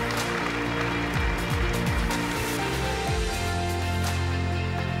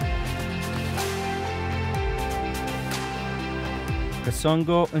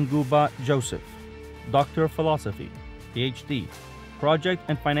 Kasongo Nguba Joseph, Doctor of Philosophy, PhD, Project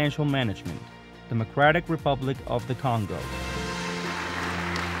and Financial Management, Democratic Republic of the Congo.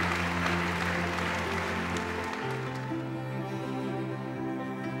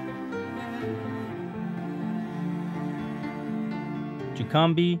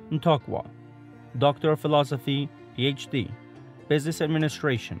 Chikambi Ntokwa, Doctor of Philosophy, PhD, Business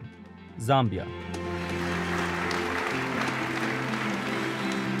Administration, Zambia.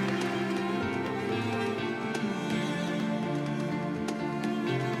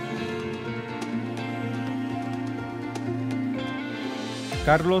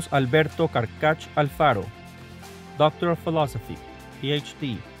 Carlos Alberto Carcach Alfaro, Doctor of Philosophy,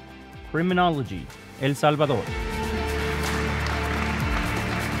 PhD, Criminology, El Salvador.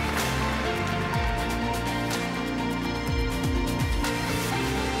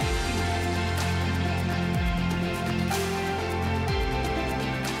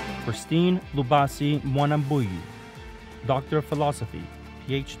 Christine Lubasi Mwanambuyu, Doctor of Philosophy,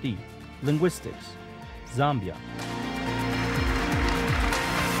 PhD, Linguistics, Zambia.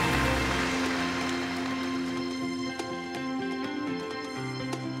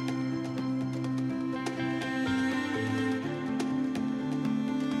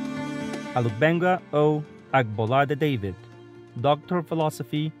 Alugbenga O. Agbolade David, Doctor of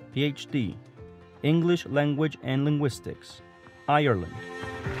Philosophy, PhD, English Language and Linguistics, Ireland.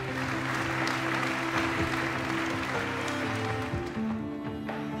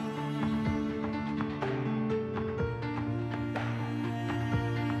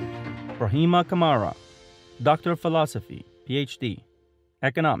 Rahima Kamara, Doctor of Philosophy, PhD,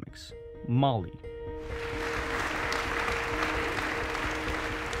 Economics, Mali.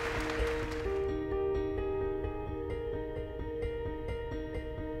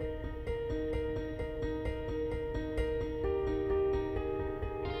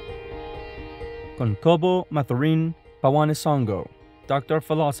 Konkobo Mathurin Pawanisongo, Doctor of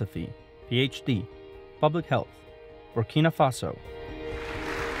Philosophy, PhD, Public Health, Burkina Faso.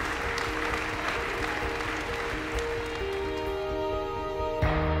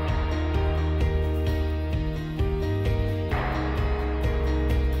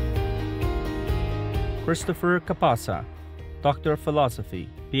 Christopher Kapasa, Doctor of Philosophy,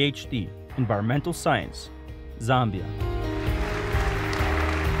 PhD, Environmental Science, Zambia.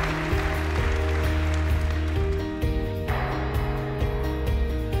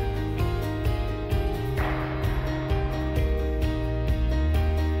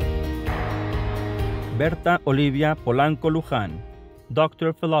 Berta Olivia Polanco Luján, Doctor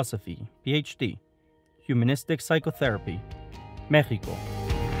of Philosophy, PhD, Humanistic Psychotherapy, Mexico.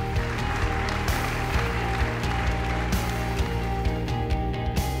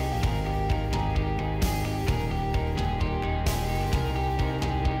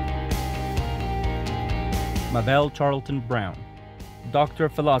 Mabel Charlton Brown, Doctor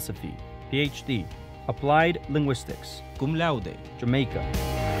of Philosophy, PhD, Applied Linguistics, cum laude, Jamaica.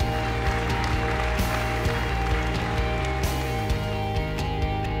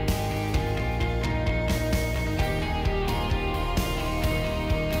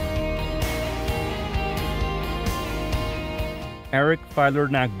 Eric Filer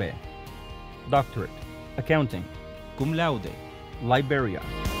Nagbe, Doctorate, Accounting, cum laude, Liberia.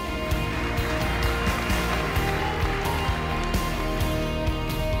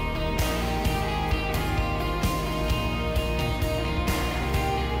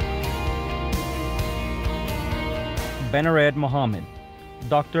 Benared Mohammed,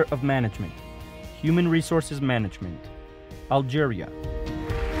 Doctor of Management, Human Resources Management, Algeria.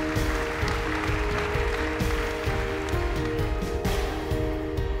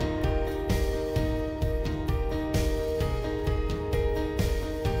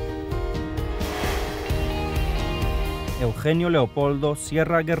 Eugenio Leopoldo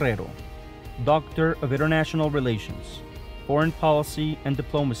Sierra Guerrero, Doctor of International Relations, Foreign Policy and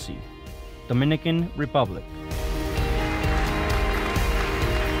Diplomacy, Dominican Republic.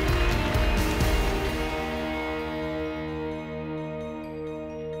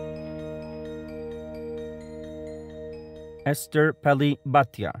 Esther Peli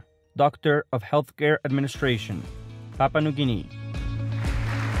Bhatia, Doctor of Healthcare Administration, Papua New Guinea.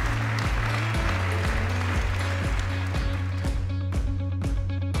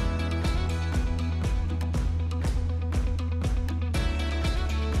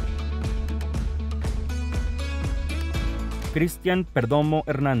 Cristian Perdomo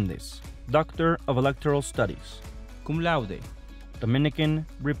Hernández, Doctor of Electoral Studies, cum laude, Dominican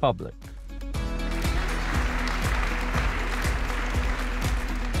Republic.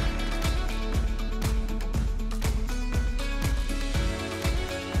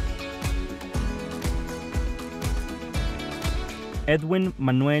 Edwin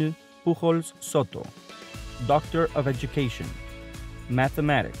Manuel Pujols Soto, Doctor of Education,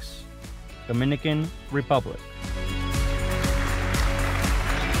 Mathematics, Dominican Republic.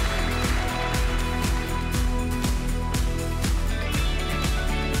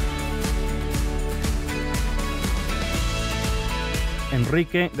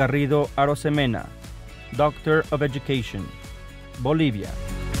 Enrique Garrido Arosemena, Doctor of Education, Bolivia.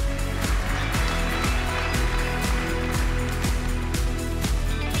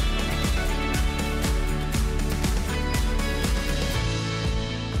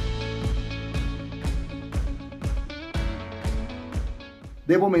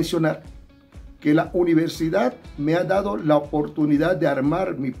 Debo mencionar que la universidad me ha dado la oportunidad de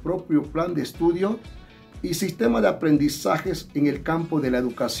armar mi propio plan de estudio y sistema de aprendizajes en el campo de la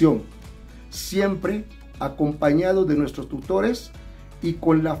educación, siempre acompañado de nuestros tutores y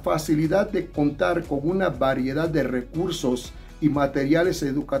con la facilidad de contar con una variedad de recursos y materiales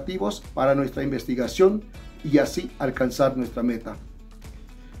educativos para nuestra investigación y así alcanzar nuestra meta.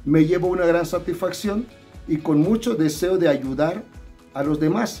 Me llevo una gran satisfacción y con mucho deseo de ayudar a los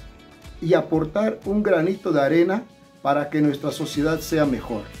demás y aportar un granito de arena para que nuestra sociedad sea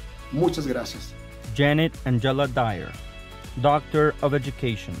mejor. Muchas gracias. Janet Angela Dyer, Doctor of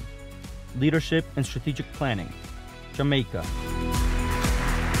Education, Leadership and Strategic Planning, Jamaica.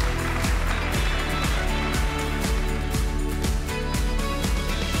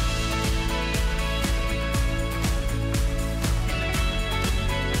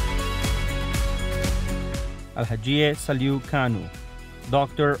 Alhaji Saliu Kanu,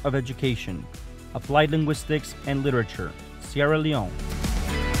 Doctor of Education, Applied Linguistics and Literature, Sierra Leone.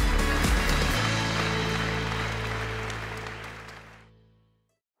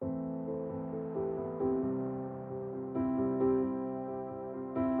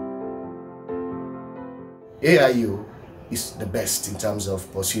 AIU is the best in terms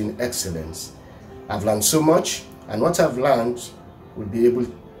of pursuing excellence. I've learned so much, and what I've learned will be able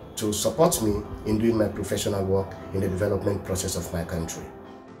to support me in doing my professional work in the development process of my country.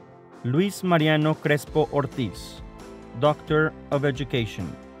 Luis Mariano Crespo Ortiz, Doctor of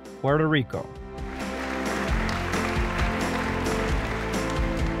Education, Puerto Rico.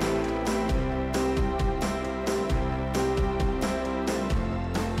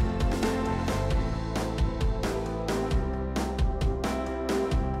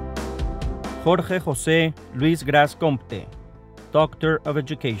 Jorge José Luis Gras Compte, Doctor of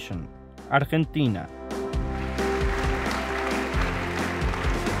Education, Argentina.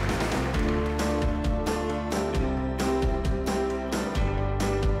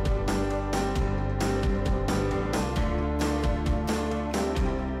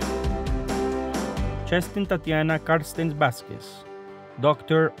 Chestin Tatiana Carstens Vázquez,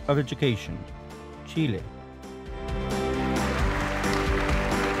 Doctor of Education, Chile.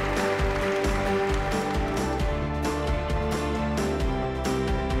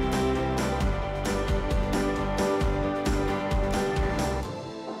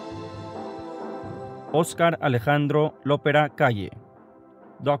 Oscar Alejandro Lopera Calle,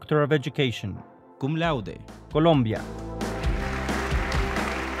 Doctor of Education, cum laude, Colombia.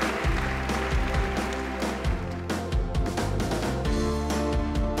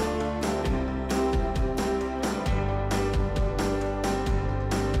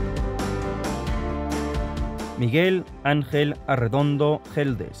 Miguel Ángel Arredondo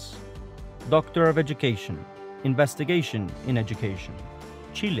Geldes, Doctor of Education, Investigation in Education,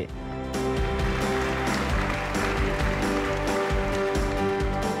 Chile.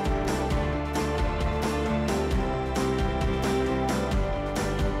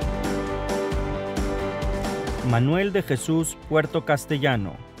 Manuel de Jesús Puerto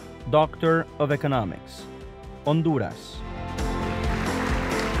Castellano, Doctor of Economics, Honduras.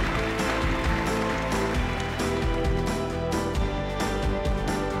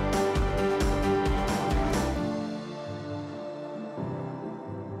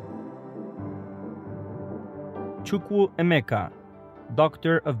 Chukwu Emeka,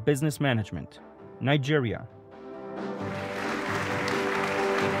 Doctor of Business Management, Nigeria.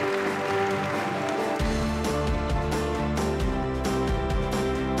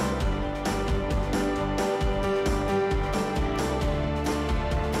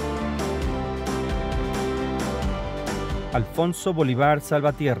 Alfonso Bolivar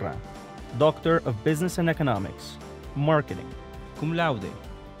Salvatierra, Doctor of Business and Economics, Marketing, cum laude,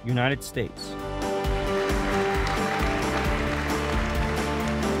 United States.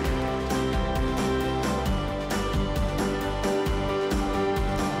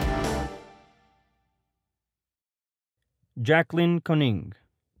 Jacqueline Koning,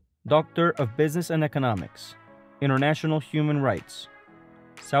 Doctor of Business and Economics, International Human Rights,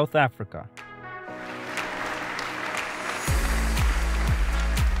 South Africa.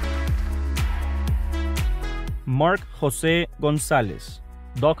 Mark Jose Gonzalez,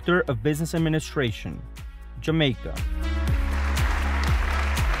 Doctor of Business Administration, Jamaica.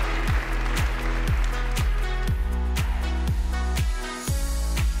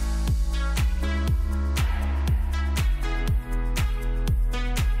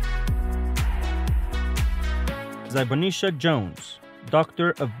 Zybonisha Jones,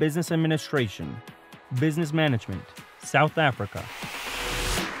 Doctor of Business Administration, Business Management, South Africa.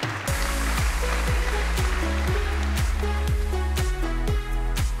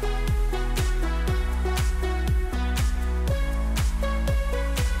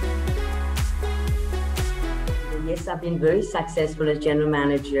 Yes, I've been very successful as General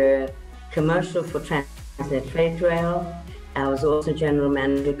Manager, Commercial for Transnet Freight Rail. I was also General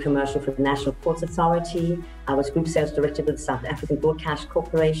Manager, Commercial for the National Ports Authority. I was Group Sales Director with the South African Broadcast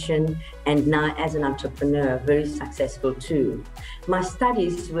Corporation, and now as an entrepreneur, very successful too. My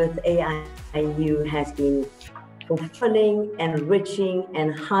studies with AIU has been fulfilling, enriching,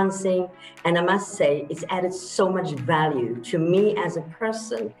 enhancing, and I must say it's added so much value to me as a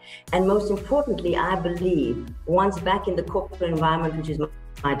person. And most importantly, I believe once back in the corporate environment, which is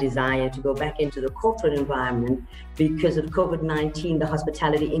my desire to go back into the corporate environment, because of COVID-19, the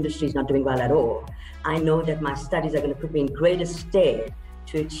hospitality industry is not doing well at all. I know that my studies are going to put me in greater stead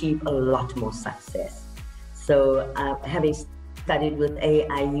to achieve a lot more success. So having studied with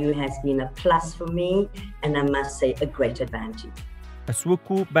AIU has been a plus for me, and I must say a great advantage.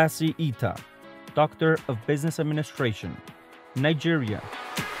 Aswuku Basi Ita, Doctor of Business Administration, Nigeria.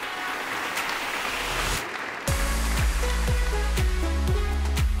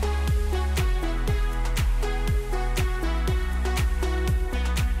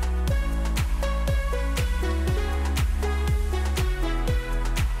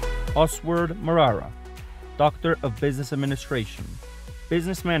 Oswald Marara, Doctor of Business Administration,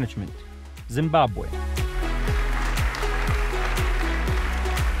 Business Management, Zimbabwe.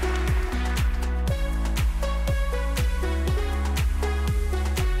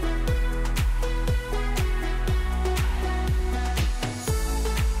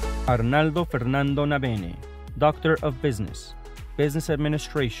 Arnaldo Fernando Nabene, Doctor of Business, Business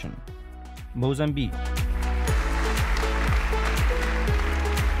Administration, Mozambique.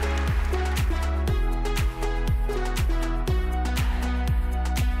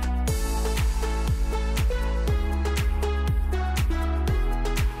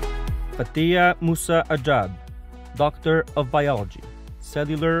 Fatia Musa Ajad, Doctor of Biology,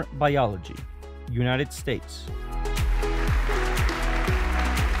 Cellular Biology, United States.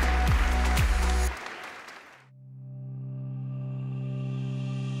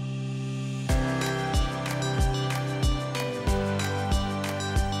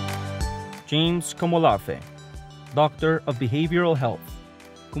 James Komolafe, Doctor of Behavioral Health,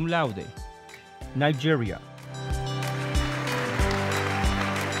 cum laude, Nigeria.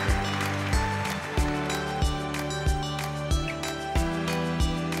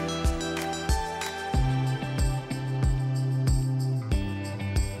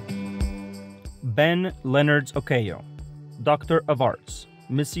 Ben Leonards Okeyo, Doctor of Arts,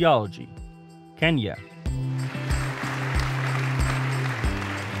 Missiology, Kenya.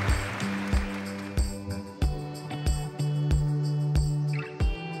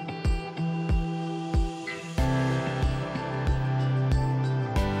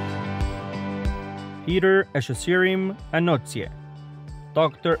 Peter Eshasirim Anotsie,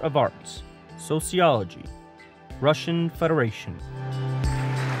 Doctor of Arts, Sociology, Russian Federation.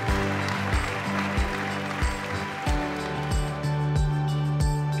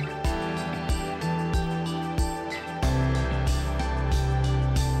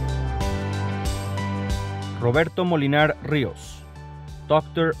 Roberto Molinar Rios,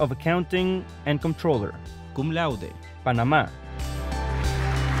 Doctor of Accounting and Controller, cum laude, Panamá.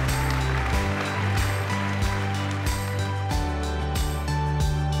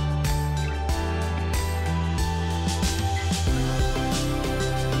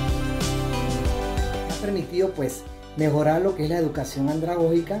 Ha permitido pues mejorar lo que es la educación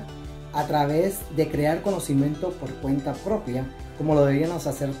andragógica a través de crear conocimiento por cuenta propia, como lo deberíamos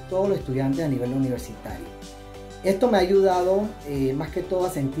hacer todos los estudiantes a nivel universitario. Esto me ha ayudado más que todo a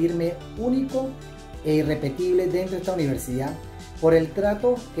sentirme único e irrepetible dentro de esta universidad por el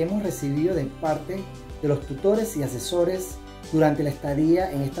trato que hemos recibido de parte de los tutores y asesores durante la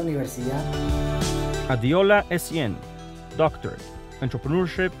estadía en esta universidad. Adiola Essien, Doctorate,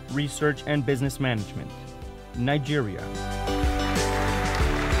 Entrepreneurship, Research and Business Management, Nigeria.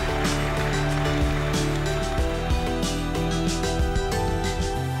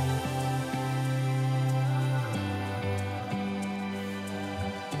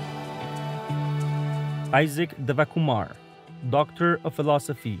 Isaac Devakumar, Doctor of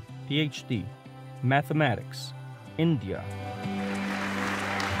Philosophy, PhD, Mathematics, India.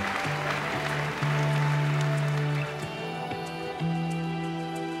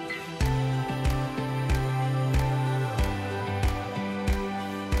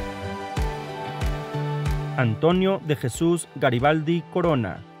 Antonio de Jesús Garibaldi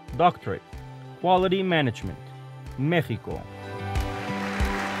Corona, Doctorate, Quality Management, México.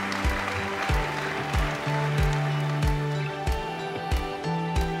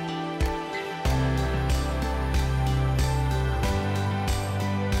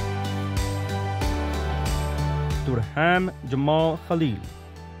 Durham Jamal Khalil,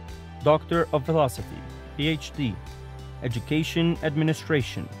 Doctor of Philosophy, PhD, Education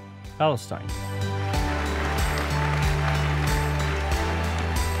Administration, Palestine.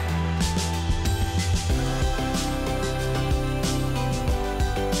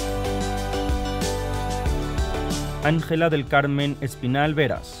 Ángela del Carmen Espinal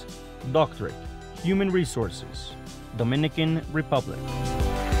Veras, Doctorate, Human Resources, Dominican Republic.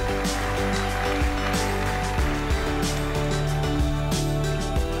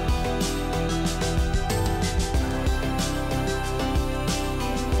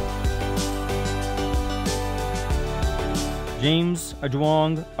 James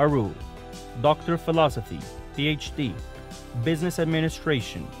Ajuang Aru, Doctor of Philosophy, PhD, Business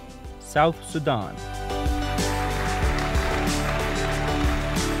Administration, South Sudan.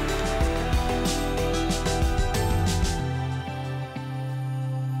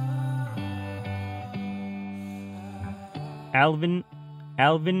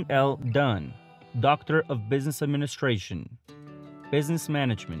 Alvin L. Dunn, Doctor of Business Administration, Business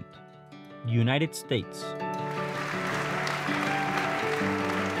Management, United States.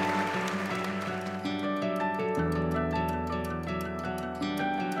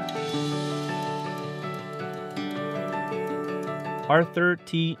 Arthur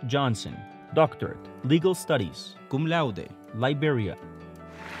T. Johnson, Doctorate, Legal Studies, cum laude, Liberia.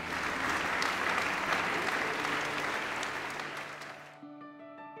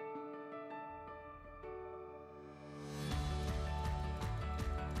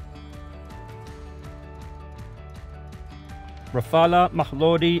 Rafala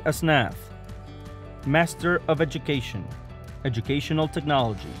Mahlodi Asnath, Master of Education, Educational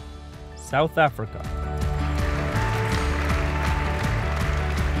Technology, South Africa.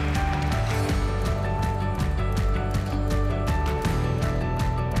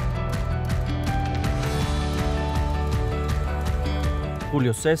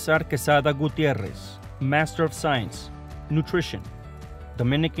 Julio Cesar Quesada Gutierrez, Master of Science, Nutrition,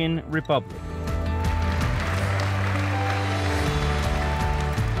 Dominican Republic.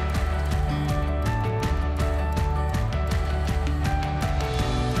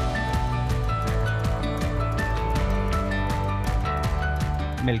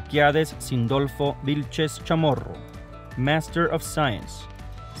 Melquiades Sindolfo Vilches Chamorro, Master of Science,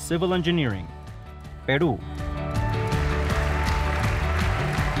 Civil Engineering, Peru.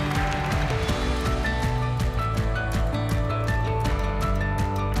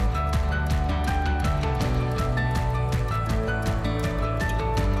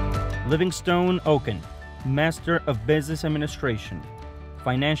 Livingstone Oken, Master of Business Administration,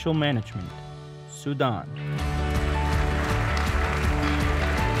 Financial Management, Sudan.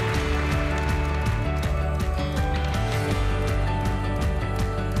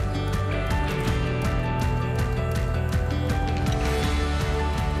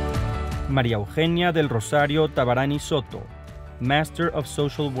 María Eugenia del Rosario Tabarani Soto, Master of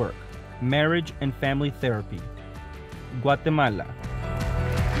Social Work, Marriage and Family Therapy, Guatemala.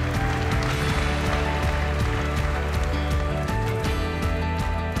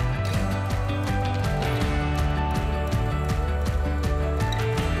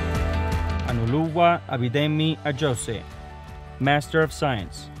 Anuluwa Abidemi Ajose, Master of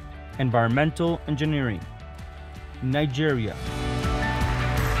Science, Environmental Engineering, Nigeria.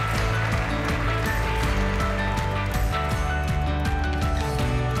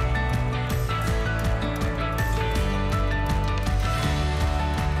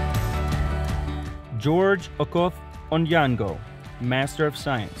 George Okoth Onyango, Master of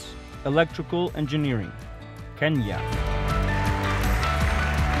Science, Electrical Engineering, Kenya.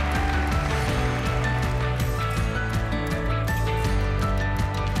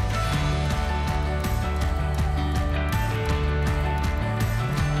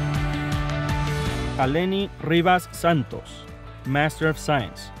 Aleni Rivas Santos, Master of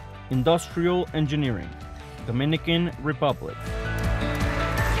Science, Industrial Engineering, Dominican Republic.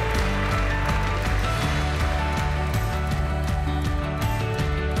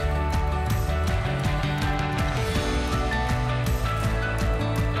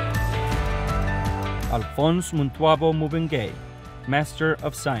 Alphonse Muntuabo Mubengay, Master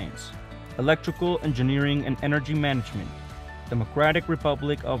of Science, Electrical Engineering and Energy Management, Democratic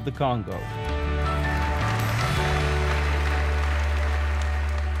Republic of the Congo.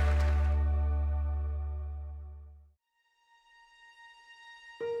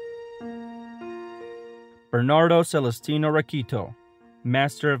 Bernardo Celestino Raquito,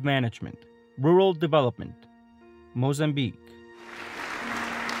 Master of Management, Rural Development, Mozambique.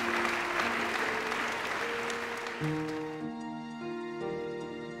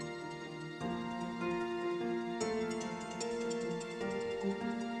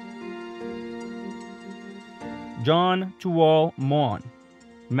 John Tuwal Mon,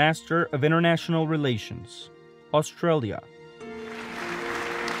 Master of International Relations, Australia.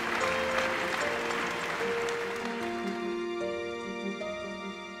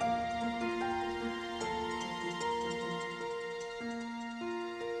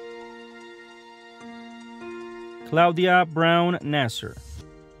 Claudia Brown Nasser,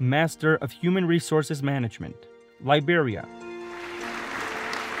 Master of Human Resources Management, Liberia.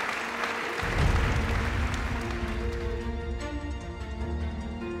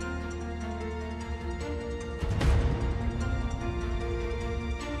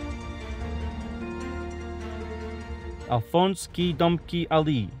 Alphonse Ki Domki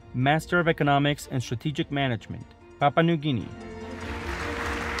Ali, Master of Economics and Strategic Management, Papua New Guinea.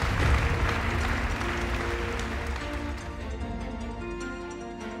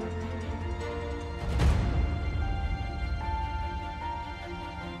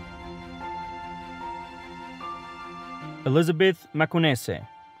 Elizabeth Makonese,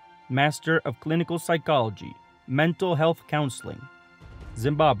 Master of Clinical Psychology, Mental Health Counseling,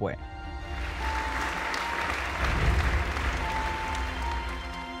 Zimbabwe.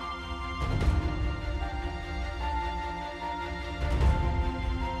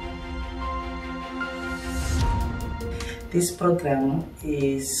 This program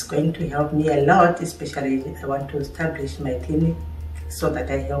is going to help me a lot, especially I want to establish my clinic so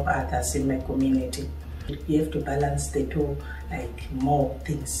that I help others in my community. You have to balance the two, like more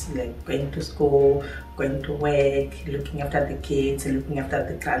things, like going to school, going to work, looking after the kids, looking after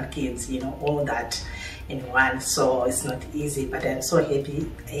the grandkids, you know, all that in one. So it's not easy, but I'm so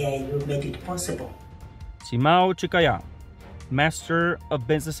happy AIU made it possible. Simao Chikaya, Master of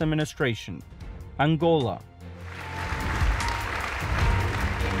Business Administration, Angola.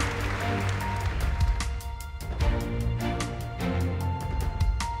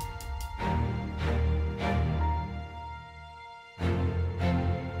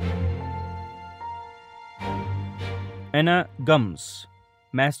 Anna Gums,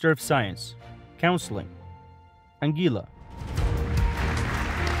 Master of Science, Counseling, Anguilla.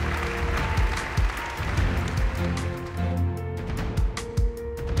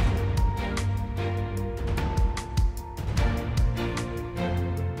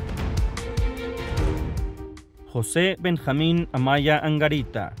 Jose Benjamin Amaya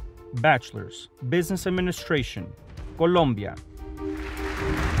Angarita, Bachelor's, Business Administration, Colombia.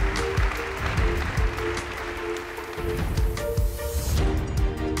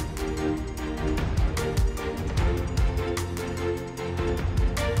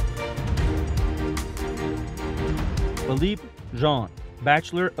 Philippe Jean,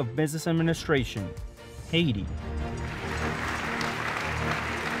 Bachelor of Business Administration, Haiti.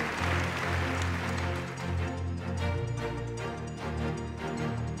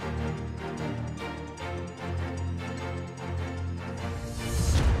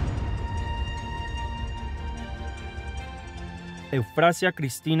 Eufrasia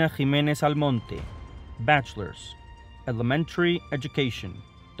Cristina Jimenez Almonte, Bachelor's, Elementary Education,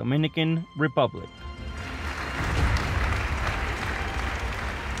 Dominican Republic.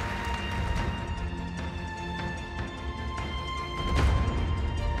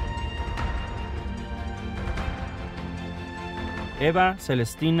 Eva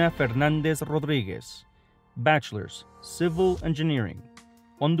Celestina Fernández Rodríguez, Bachelor's, Civil Engineering,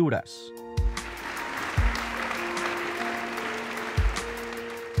 Honduras.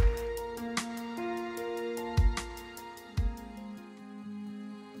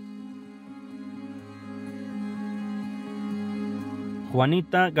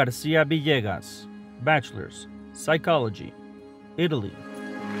 Juanita García Villegas, Bachelor's, Psychology, Italy.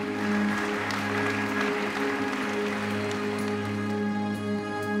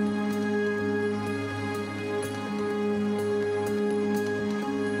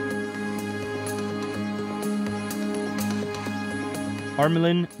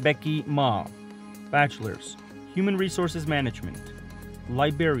 Armelin Becky Ma, Bachelor's, Human Resources Management,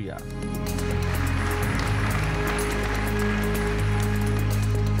 Liberia.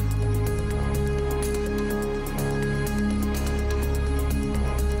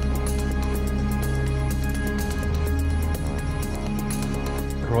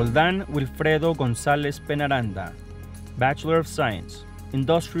 Roldán Wilfredo González Penaranda, Bachelor of Science,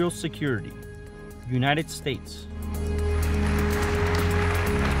 Industrial Security, United States.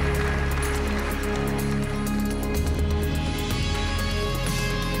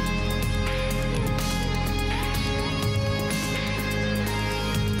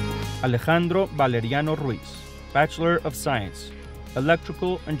 Alejandro Valeriano Ruiz, Bachelor of Science,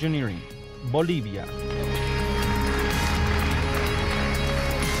 Electrical Engineering, Bolivia.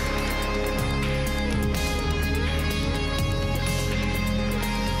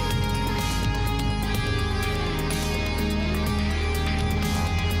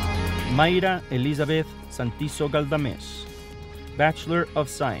 Mayra Elizabeth Santizo Galdames, Bachelor of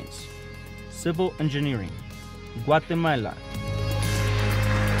Science, Civil Engineering, Guatemala.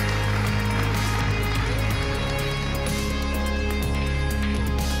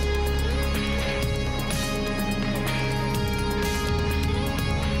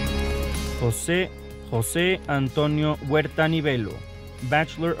 José Antonio Huerta Nivelo,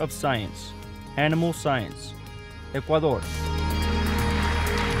 Bachelor of Science, Animal Science, Ecuador.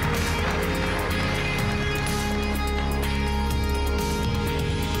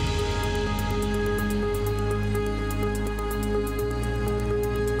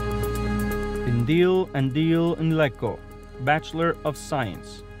 Andil Nleko, Bachelor of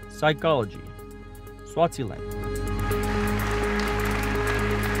Science, Psychology, Swaziland.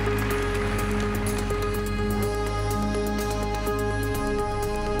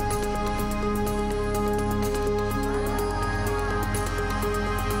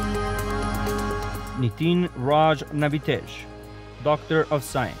 Nitin Raj Navitesh, Doctor of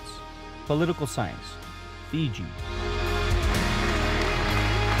Science, Political Science, Fiji.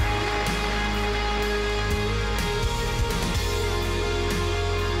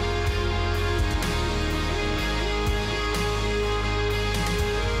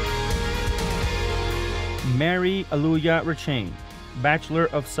 Mary Aluya Rachain, Bachelor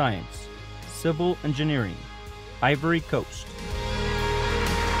of Science, Civil Engineering, Ivory Coast.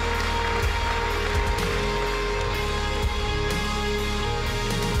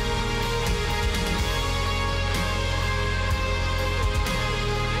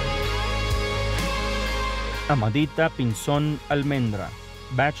 Amadita Pinzon Almendra,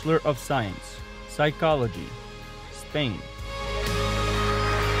 Bachelor of Science, Psychology, Spain.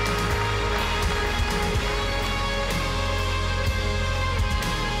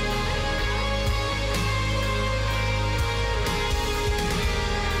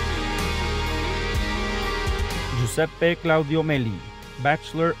 Giuseppe Claudio Meli,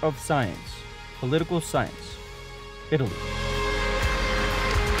 Bachelor of Science, Political Science, Italy.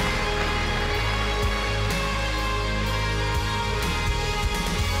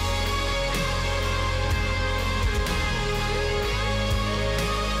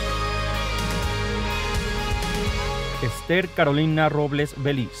 Esther Carolina Robles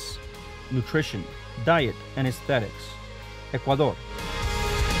Beliz, Nutrition, Diet and Aesthetics, Ecuador.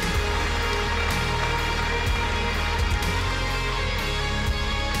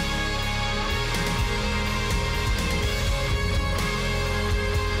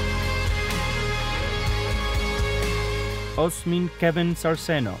 Osmin Kevin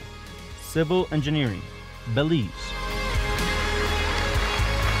Sarceno, Civil Engineering, Belize.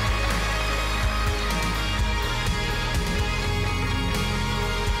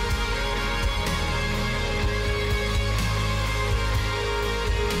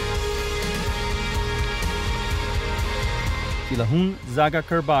 Ilahun Zaga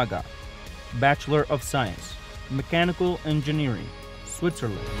Kerbaga, Bachelor of Science, Mechanical Engineering,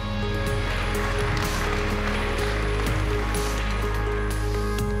 Switzerland.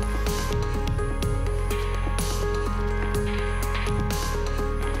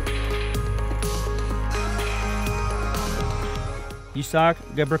 Isak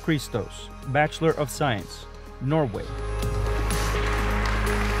Gebrekristos, Bachelor of Science, Norway.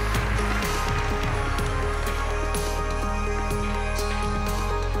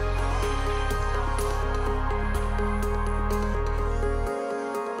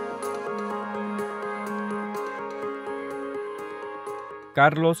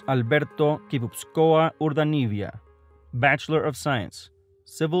 Carlos Alberto Kibupskoa Urdanivia, Bachelor of Science,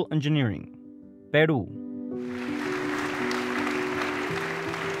 Civil Engineering, Peru.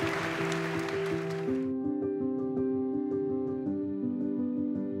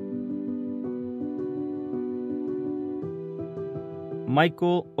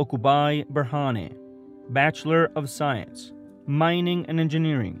 Michael Okubai Berhane, Bachelor of Science, Mining and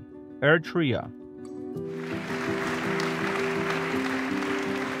Engineering, Eritrea.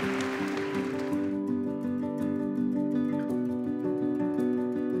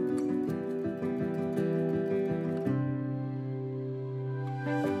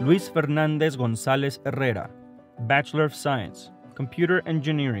 Luis Fernandez González Herrera, Bachelor of Science, Computer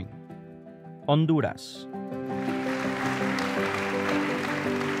Engineering, Honduras.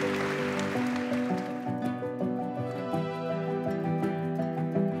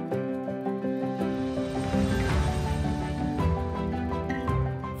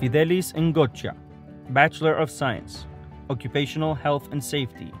 Fidelis Ngocha, Bachelor of Science, Occupational Health and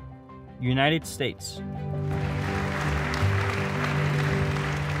Safety, United States.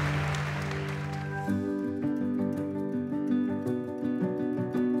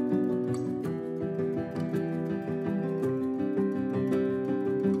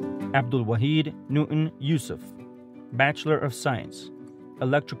 Abdul Wahid Newton Yusuf, Bachelor of Science,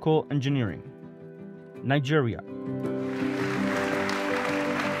 Electrical Engineering, Nigeria.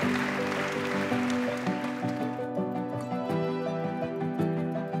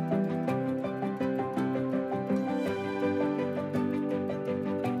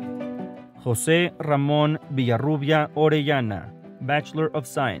 José Ramón Villarrubia Orellana, Bachelor of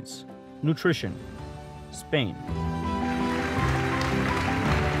Science, Nutrition, Spain.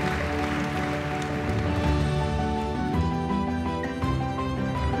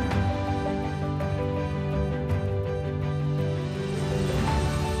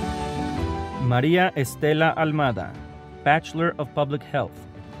 María Estela Almada, Bachelor of Public Health,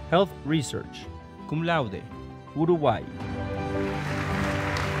 Health Research, cum laude, Uruguay.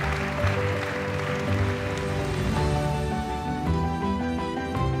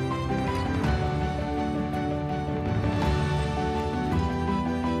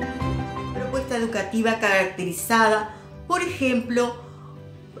 Propuesta educativa caracterizada, por ejemplo,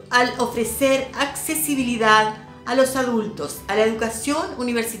 al ofrecer accesibilidad a los adultos, a la educación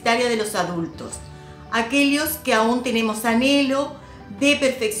universitaria de los adultos, aquellos que aún tenemos anhelo de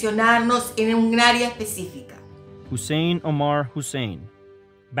perfeccionarnos en un área específica. Hussein Omar Hussein,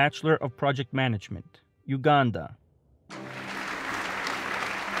 Bachelor of Project Management, Uganda.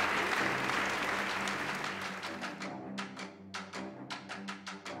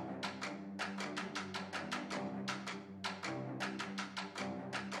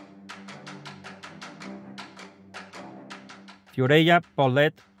 Fiorella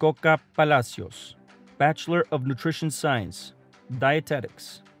Paulette Coca Palacios, Bachelor of Nutrition Science,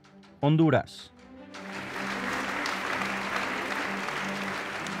 Dietetics, Honduras.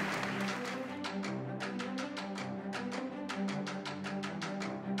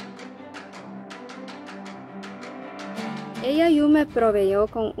 AIU me proveyó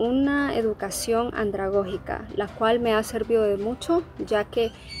con una educación andragógica, la cual me ha servido de mucho, ya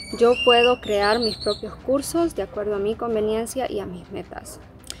que yo puedo crear mis propios cursos de acuerdo a mi conveniencia y a mis metas.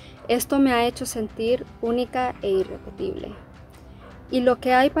 Esto me ha hecho sentir única e irrepetible. Y lo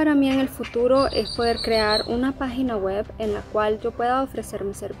que hay para mí en el futuro es poder crear una página web en la cual yo pueda ofrecer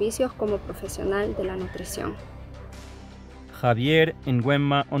mis servicios como profesional de la nutrición. Javier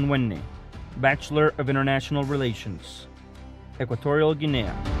Nguema Onwene, Bachelor of International Relations, Equatorial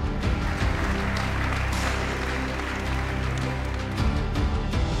Guinea.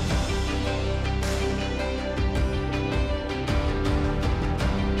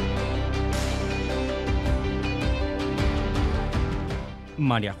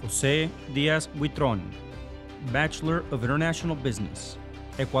 María José Díaz Huitrón, Bachelor of International Business,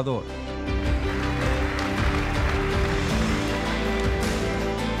 Ecuador.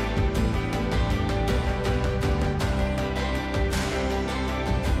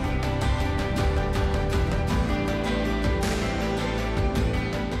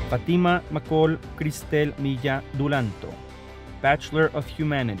 Fatima Macol Cristel Milla Dulanto, Bachelor of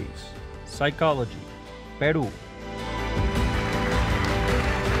Humanities, Psychology, Peru.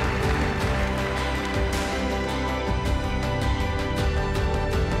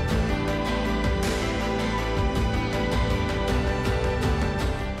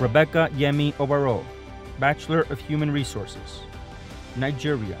 Rebecca Yemi Obaro, Bachelor of Human Resources,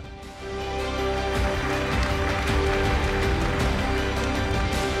 Nigeria.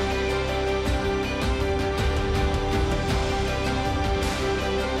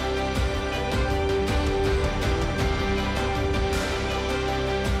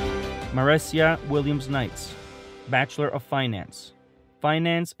 Maresia Williams Knights, Bachelor of Finance,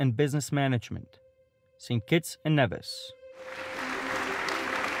 Finance and Business Management, St. Kitts and Nevis.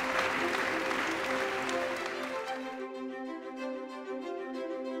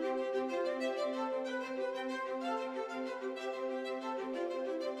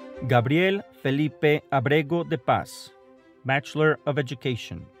 Gabriel Felipe Abrego de Paz, Bachelor of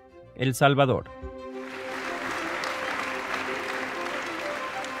Education, El Salvador.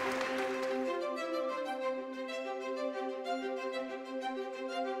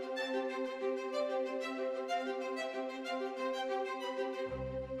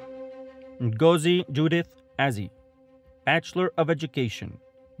 Ngozi Judith Azi, Bachelor of Education,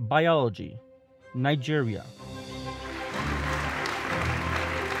 Biology, Nigeria.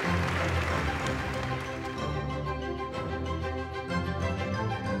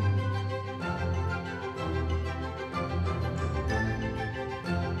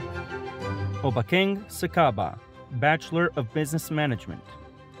 Obakeng Sakaba, Bachelor of Business Management,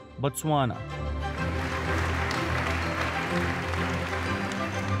 Botswana.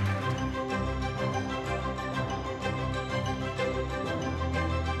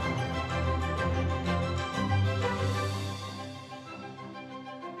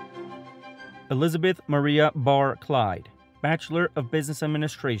 Elizabeth Maria Barr Clyde, Bachelor of Business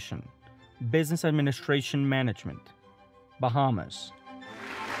Administration, Business Administration Management, Bahamas.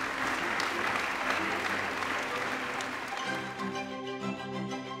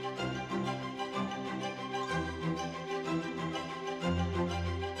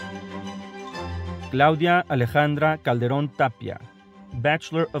 Claudia Alejandra Calderón Tapia,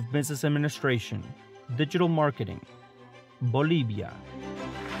 Bachelor of Business Administration, Digital Marketing, Bolivia.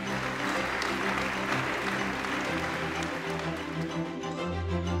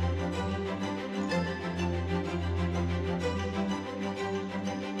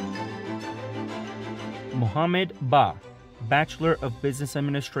 Mohammed Ba, Bachelor of Business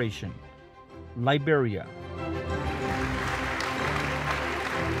Administration, Liberia.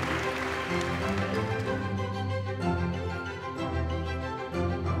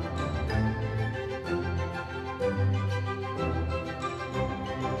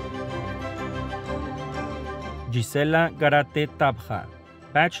 Gisela Garate Tabja,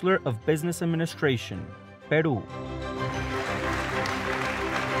 Bachelor of Business Administration, Peru.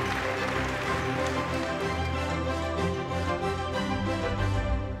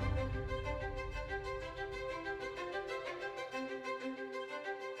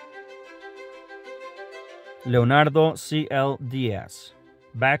 Leonardo C.L. Diaz,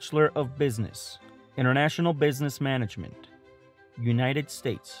 Bachelor of Business, International Business Management, United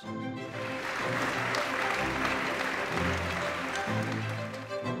States.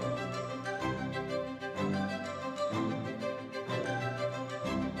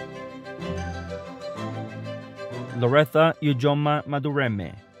 Loretha Ujoma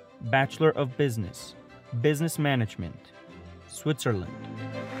Madureme, Bachelor of Business, Business Management, Switzerland.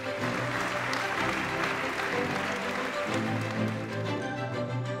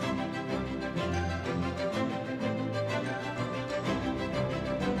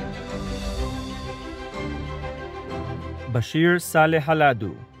 Bashir Saleh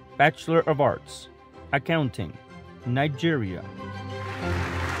Haladu, Bachelor of Arts, Accounting, Nigeria.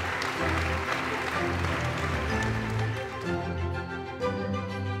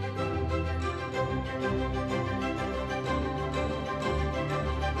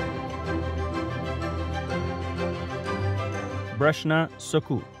 Brashna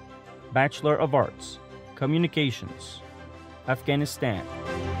Soku, Bachelor of Arts, Communications, Afghanistan.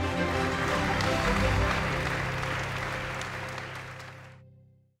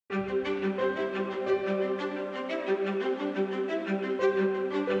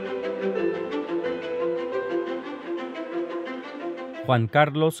 Juan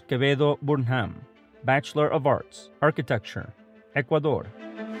Carlos Quevedo Burnham, Bachelor of Arts, Architecture, Ecuador.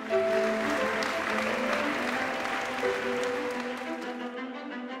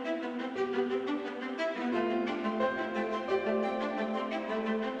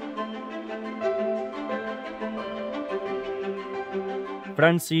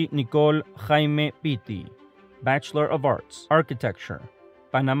 Franci Nicole Jaime Pitti, Bachelor of Arts, Architecture,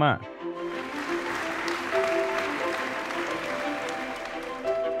 Panama.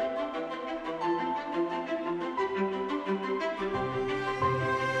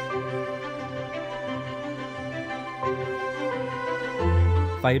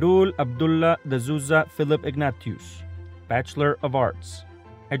 Fairul Abdullah D'Souza Philip Ignatius, Bachelor of Arts,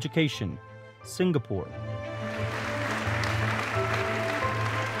 Education, Singapore.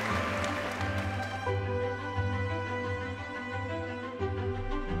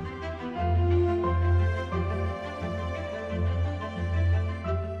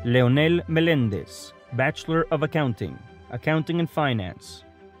 Leonel Melendez, Bachelor of Accounting, Accounting and Finance,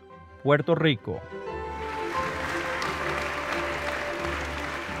 Puerto Rico.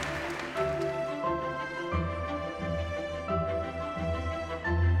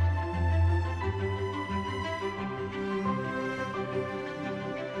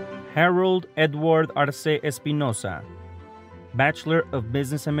 Harold Edward Arce Espinosa, Bachelor of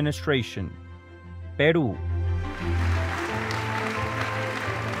Business Administration, Peru.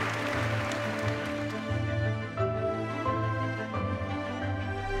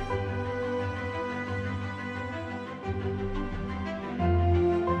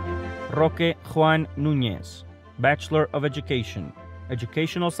 Roque Juan Núñez, Bachelor of Education,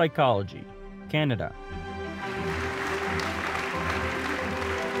 Educational Psychology, Canada.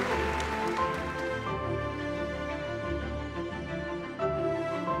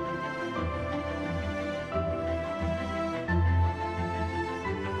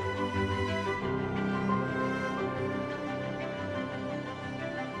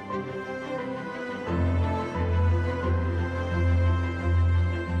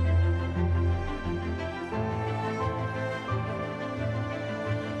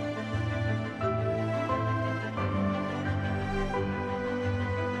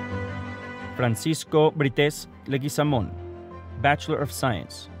 Francisco Brites Leguizamón, Bachelor of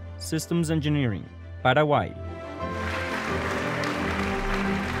Science, Systems Engineering, Paraguay.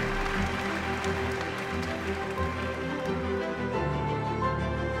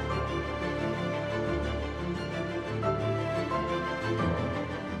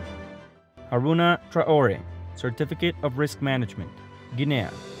 Haruna Traore, Certificate of Risk Management, Guinea.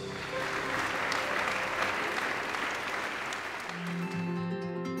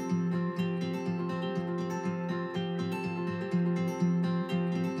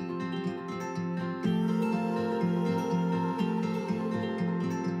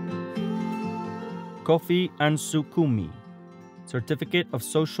 Kofi Ansu Kumi, Certificate of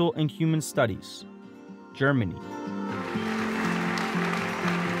Social and Human Studies, Germany.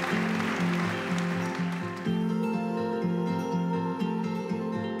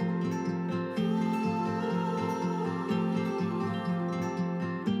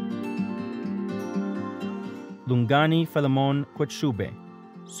 Lungani Philemon Quetshube,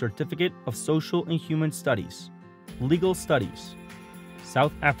 Certificate of Social and Human Studies, Legal Studies,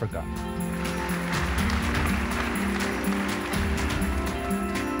 South Africa.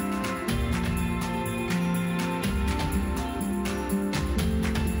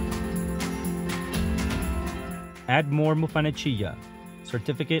 Admore Mufanechilla,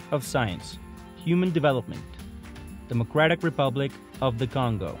 Certificate of Science, Human Development, Democratic Republic of the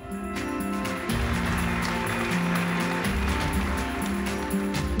Congo.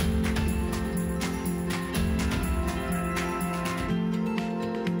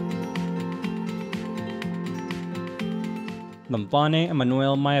 Lamfane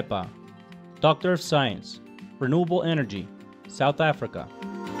Emmanuel Maepa, Doctor of Science, Renewable Energy, South Africa.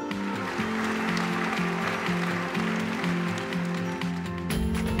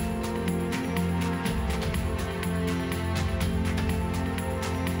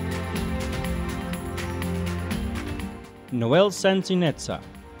 Noel Sansinetsa,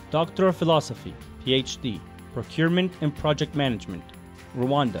 Doctor of Philosophy, PhD, Procurement and Project Management,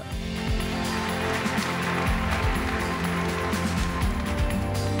 Rwanda.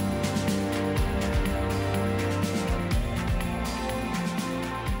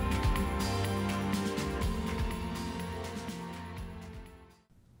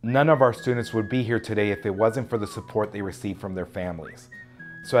 None of our students would be here today if it wasn't for the support they received from their families.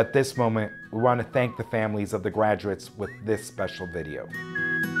 So at this moment, we want to thank the families of the graduates with this special video.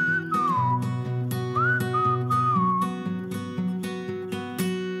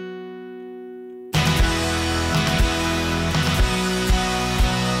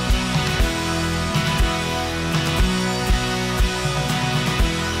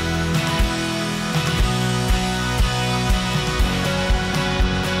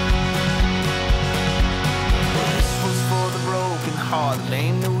 Hearted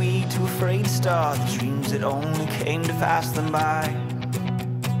came to pass them by.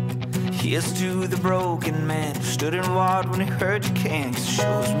 Here's to the broken man who stood and walked when he heard you can, 'cause it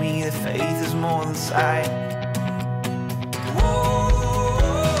shows me that faith is more than sight.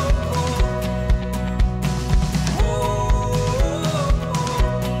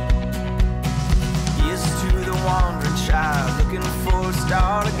 Here's to the wandering child looking for a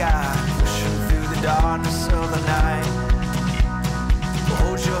star to guide, pushing through the darkness of the night.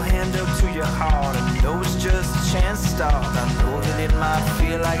 Hold your hand up to your heart and know it's just a chance to start. I know that it might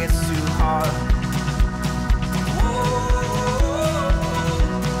feel like it's too hard.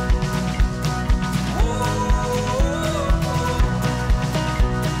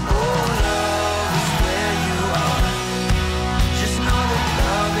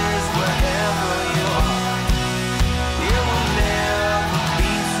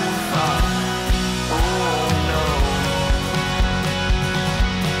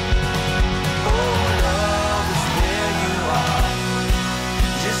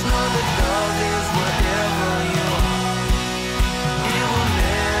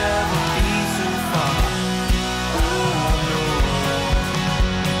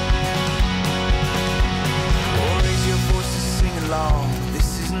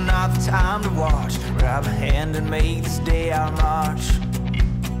 Time to watch, grab a hand and make this day our march.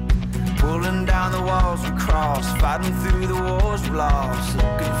 Pulling down the walls we cross, fighting through the wars we lost,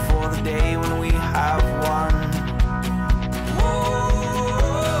 looking for the day when we have won.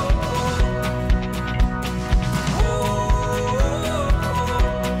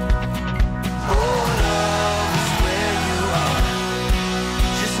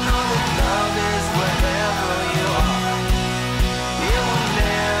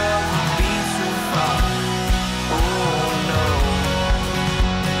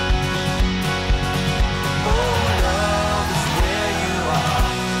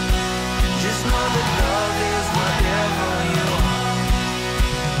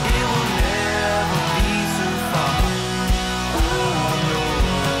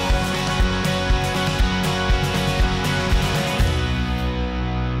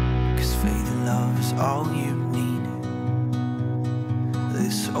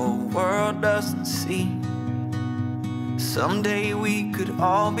 Doesn't see. Someday we could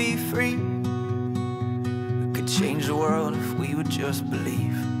all be free. We could change the world if we would just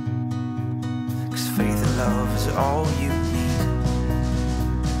believe. 'Cause faith and love is all you need.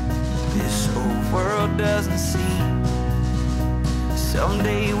 This whole world doesn't see.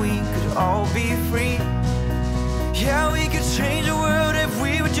 Someday we could all be free. Yeah, we could change the world if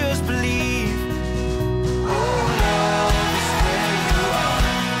we would just believe. Oh, love is where you are.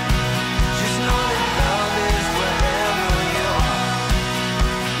 Just know that love is wherever you are.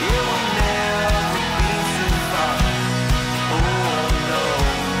 It will never be too far. Oh, no.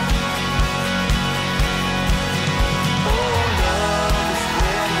 Oh, love is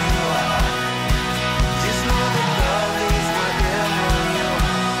where you are. Just know that love is wherever you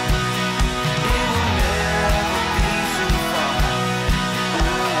are. It will never be too far.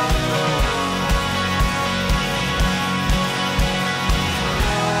 Oh, no.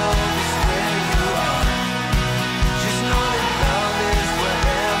 Love is where you are. Just know that love is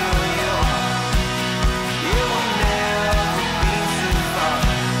wherever you are. It will never be too far.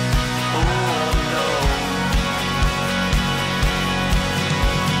 Oh, no.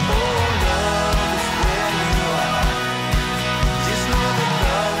 Oh, love is where you are. Just know that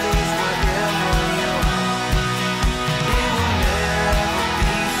love is wherever you are. It will never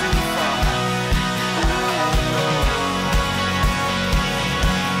be too far. Oh, no.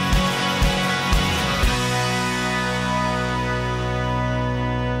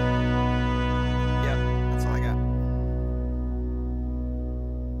 Yeah, that's all I got.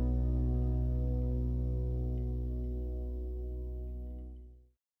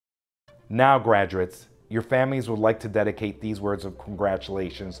 Now, graduates, your families would like to dedicate these words of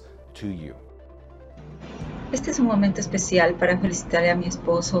congratulations to you. Este es un momento especial para felicitar a mi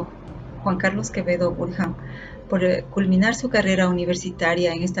esposo, Juan Carlos Quevedo Burhan, por culminar su carrera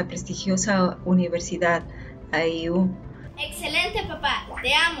universitaria en esta prestigiosa universidad, AIU. Excelente, papá.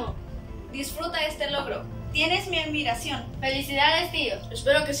 Te amo. Disfruta de este logro. Tienes mi admiración. Felicidades, tío.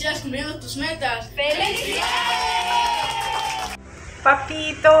 Espero que sigas cumpliendo tus metas. ¡Felicidades!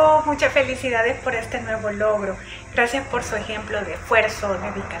 Papito, muchas felicidades por este nuevo logro. Gracias por su ejemplo de esfuerzo,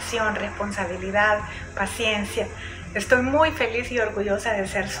 dedicación, responsabilidad, paciencia. Estoy muy feliz y orgullosa de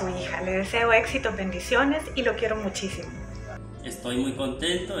ser su hija. Le deseo éxitos, bendiciones y lo quiero muchísimo. Estoy muy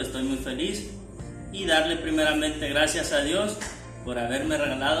contento, estoy muy feliz y darle primeramente gracias a Dios por haberme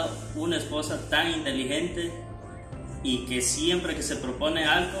regalado una esposa tan inteligente y que siempre que se propone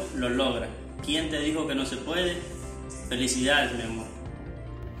algo lo logra. ¿Quién te dijo que no se puede? Felicidades, mi amor.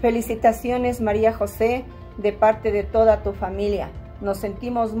 Felicitaciones, María José, de parte de toda tu familia. Nos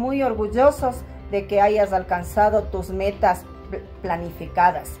sentimos muy orgullosos de que hayas alcanzado tus metas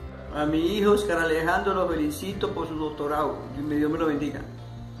planificadas. A mi hijo Oscar Alejandro lo felicito por su doctorado. Dios me lo bendiga.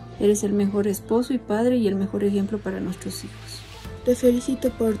 Eres el mejor esposo y padre y el mejor ejemplo para nuestros hijos. Te felicito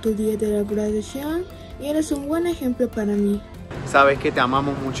por tu día de la graduación y eres un buen ejemplo para mí. Sabes que te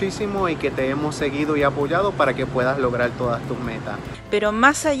amamos muchísimo y que te hemos seguido y apoyado para que puedas lograr todas tus metas. Pero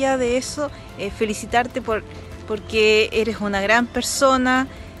más allá de eso, felicitarte porque eres una gran persona,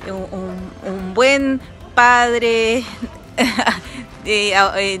 un buen padre,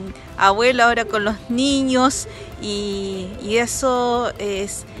 abuelo ahora con los niños y eso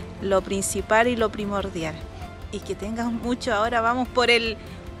es lo principal y lo primordial. Y que tengas mucho, ahora vamos por el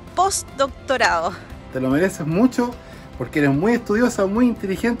postdoctorado. Te lo mereces mucho porque eres muy estudiosa, muy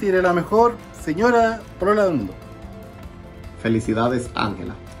inteligente y eres la mejor señora polola del mundo. Felicidades,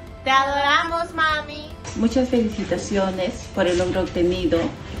 Ángela. Te adoramos, mami. Muchas felicitaciones por el logro obtenido.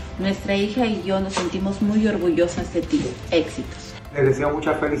 Nuestra hija y yo nos sentimos muy orgullosas de ti. Éxitos. Les deseo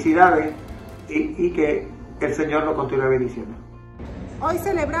muchas felicidades y que el Señor nos continúe bendiciendo. Hoy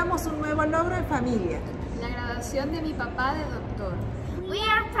celebramos un nuevo logro en familia. La graduación de mi papá de doctor. We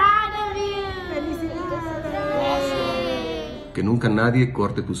are proud of you. ¡Felicidades! Que nunca nadie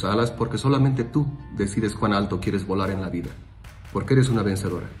corte tus alas porque solamente tú decides cuán alto quieres volar en la vida. Porque eres una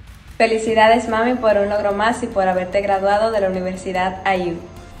vencedora. Felicidades, mami, por un logro más y por haberte graduado de la Universidad AIU.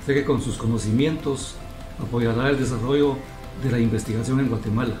 Sé que con sus conocimientos apoyará el desarrollo de la investigación en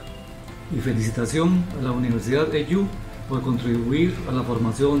Guatemala. Y felicitación a la Universidad AIU por contribuir a la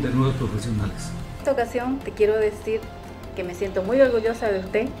formación de nuevos profesionales. En esta ocasión te quiero decir que me siento muy orgullosa de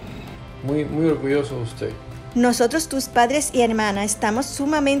usted. Muy orgulloso de usted. Nosotros, tus padres y hermanas, estamos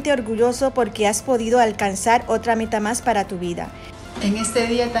sumamente orgullosos porque has podido alcanzar otra meta más para tu vida. En este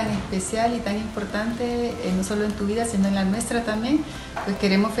día tan especial y tan importante, no solo en tu vida, sino en la nuestra también, pues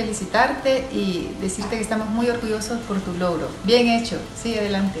queremos felicitarte y decirte que estamos muy orgullosos por tu logro. Bien hecho, sigue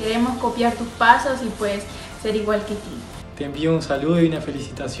adelante. Queremos copiar tus pasos y pues ser igual que ti. Te envío un saludo y una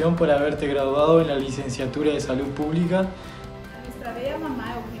felicitación por haberte graduado en la licenciatura de Salud Pública. A nuestra bella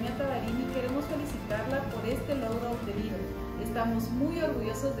mamá, Eugenia Tabarini, queremos felicitarla por este logro obtenido. Estamos muy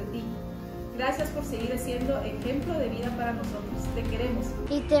orgullosos de ti. Gracias por seguir siendo ejemplo de vida para nosotros. Te queremos.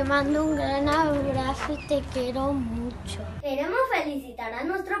 Y te mando un gran abrazo y te quiero mucho. Queremos felicitar a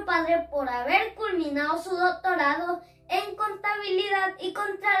nuestro padre por haber culminado su doctorado en contabilidad y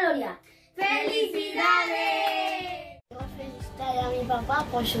contraloría. ¡Felicidades! Quiero felicitar a mi papá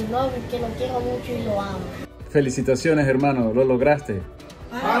por su logro, que lo quiero mucho y lo amo. Felicitaciones, hermano, lo lograste.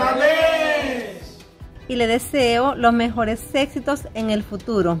 ¡Parabéns! Y le deseo los mejores éxitos en el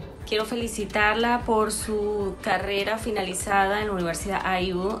futuro. Quiero felicitarla por su carrera finalizada en la Universidad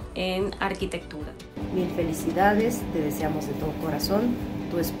AIU en arquitectura. Mil felicidades, te deseamos de todo corazón,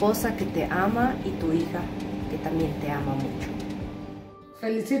 tu esposa que te ama y tu hija que también te ama mucho.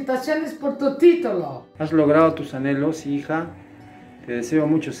 Felicitaciones por tu título. Has logrado tus anhelos, hija. Te deseo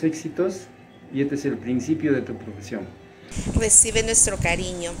muchos éxitos y este es el principio de tu profesión. Recibe nuestro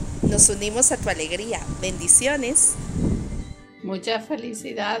cariño. Nos unimos a tu alegría. Bendiciones. Muchas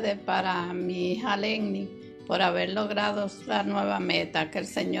felicidades para mi hija Lenny por haber logrado la nueva meta. Que el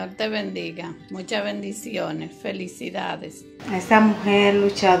Señor te bendiga. Muchas bendiciones. Felicidades. A esa mujer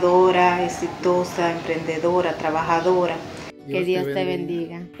luchadora, exitosa, emprendedora, trabajadora. Que Dios te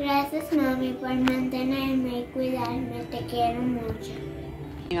bendiga. Gracias, mami, por mantenerme y cuidarme. Te quiero mucho.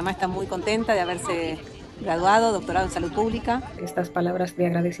 Mi mamá está muy contenta de haberse graduado, doctorado en salud pública. Estas palabras de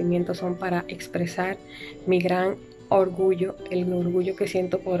agradecimiento son para expresar mi gran orgullo, el orgullo que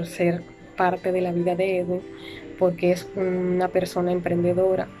siento por ser parte de la vida de Edwin, porque es una persona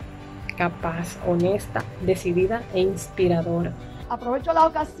emprendedora, capaz, honesta, decidida e inspiradora. Aprovecho la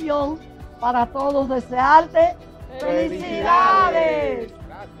ocasión para todos desearte ¡felicidades!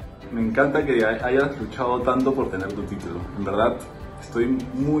 Me encanta que hayas luchado tanto por tener tu título. En verdad, estoy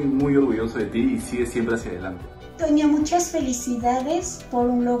muy orgulloso de ti y sigue siempre hacia adelante. Doña, muchas felicidades por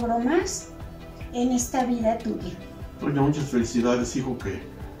un logro más en esta vida tuya. Doña, muchas felicidades, hijo, que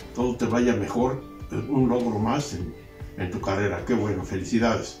todo te vaya mejor, un logro más en tu carrera. Qué bueno,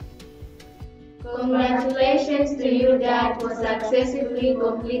 felicidades. Congratulations to you, Dad, for successfully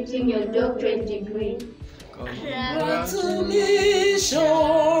completing your doctorate degree.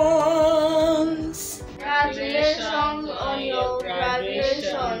 Congratulations! Congratulations on your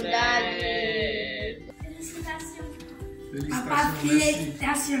graduation, Daddy. Félicitations.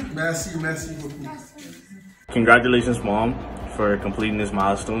 Félicitations. Merci beaucoup. Congratulations, Mom, for completing this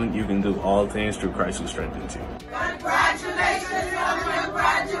milestone. You can do all things through Christ who strengthens you. Congratulations on your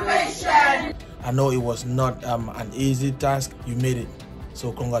graduation! I know it was not an easy task. You made it.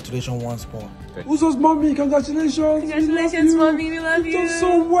 So congratulations once more. Uso's mommy, congratulations! Congratulations, mommy, we love you! You did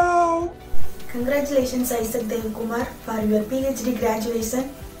so well! Congratulations, Isaac Devakumar, for your PhD graduation.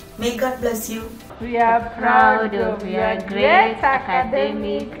 May God bless you. We are proud of your great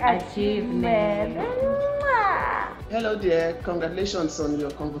academic achievement. Hello there, congratulations on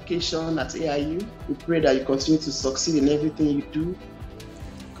your convocation at AIU. We pray that you continue to succeed in everything you do.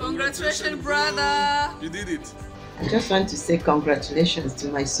 Congratulations, brother! You did it. I just want to say congratulations to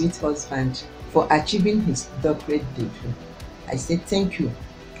my sweet husband for achieving his doctorate degree. I say thank you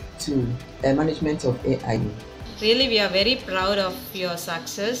to the management of AIU. Really, we are very proud of your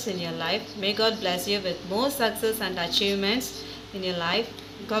success in your life. May God bless you with more success and achievements in your life.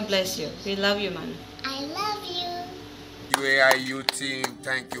 God bless you. We love you, man. I love you. AIU team,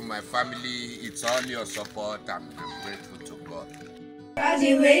 thank you, my family. It's all your support. I'm grateful to God.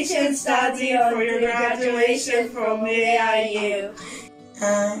 Congratulations, Daddy, for your graduation from AIU.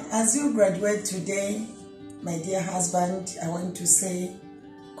 As you graduate today, my dear husband, I want to say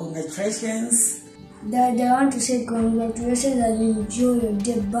congratulations. Dad, I want to say congratulations and enjoy your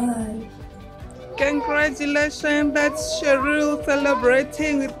day. Bye. Congratulations, that's Cheryl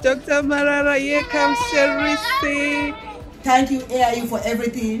celebrating with Dr. Marara. Here comes Cheryl. Thank you, AIU, for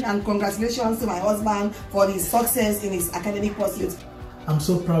everything, and congratulations to my husband for his success in his academic pursuits. I'm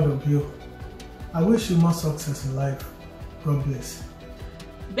so proud of you. I wish you more success in life. God bless.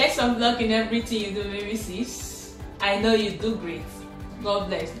 Best of luck in everything you do, baby sis. I know you do great. God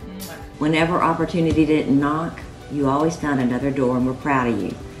bless. Whenever opportunity didn't knock, you always found another door, and we're proud of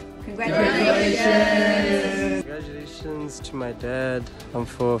you. Congratulations! Congratulations to my dad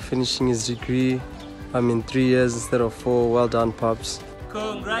for finishing his degree. In 3 years instead of 4. Well done, Pops.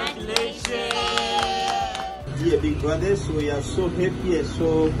 Congratulations! Dear big brothers, we are so happy and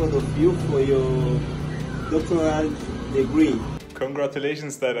so proud of you for your doctoral degree.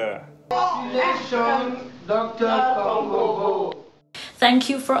 Congratulations, Dada. Congratulations, Dr. Kongobo. Thank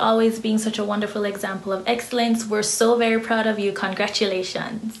you for always being such a wonderful example of excellence. We're so very proud of you.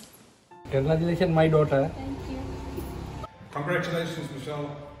 Congratulations. Congratulations, my daughter. Thank you. Congratulations, Michelle.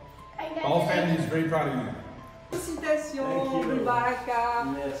 The whole family is very proud of you. Félicitations, Rebecca.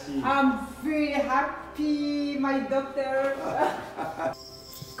 I'm very happy, my daughter.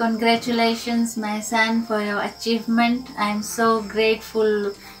 Congratulations, my son, for your achievement. I'm so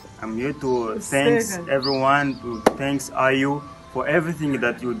grateful. I'm here to thank everyone, to thank AIU for everything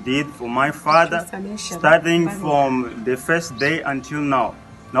that you did for my father, starting from the first day until now.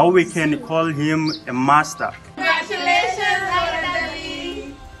 Now we can call him a master. Congratulations,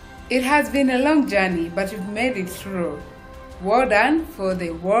 Daddy. It has been a long journey, but you've made it through. Well done for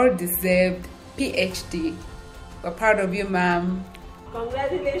the well-deserved PhD. We're proud of you, ma'am.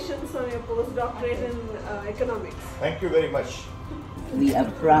 Congratulations on your postdoctorate in economics. Thank you very much. We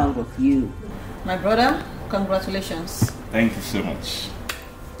are proud of you. My brother, congratulations. Thank you so much.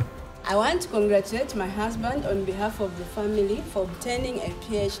 I want to congratulate my husband on behalf of the family for obtaining a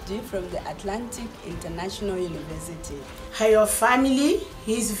PhD from the Atlantic International University. Hi, your family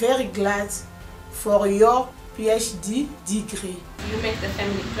is very glad for your PhD degree. You make the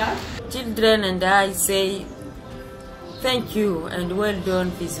family proud? Children and I say thank you and well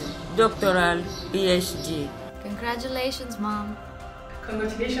done with doctoral PhD. Congratulations, Mom.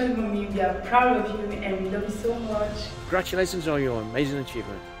 Congratulations, Mommy. We are proud of you and we love you so much. Congratulations on your amazing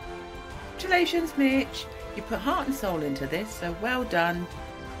achievement. Congratulations, Mitch. You put heart and soul into this, so well done.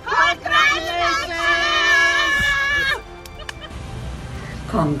 Congratulations!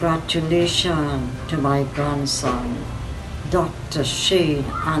 Congratulations to my grandson, Dr. Shade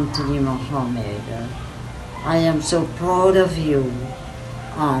Anthony Mohammed. I am so proud of you,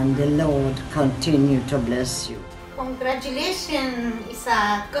 and the Lord continue to bless you. Congratulations,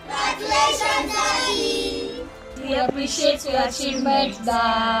 Isaac. Congratulations, Daddy. We appreciate your achievement,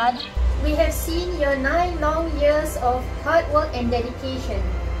 Dad. We have seen your 9 long years of hard work and dedication.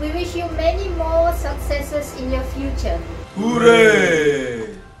 We wish you many more successes in your future.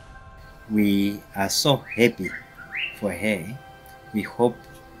 Hooray! We are so happy for her. We hope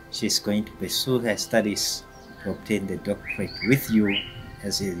she's going to pursue her studies to obtain the doctorate with you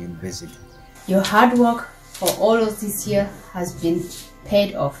as a university. Your hard work for all of this year has been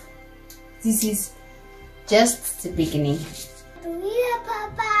paid off. This is just the beginning. Gratuliere,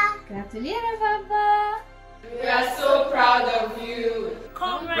 Papa. Gratuliere, Papa. We are so proud of you.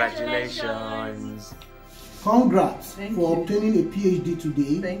 Congratulations. Congrats for obtaining a PhD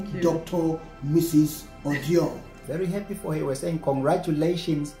today, Dr. Mrs. Odion. very happy for her. We're saying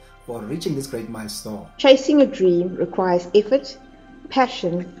congratulations for reaching this great milestone. Chasing a dream requires effort,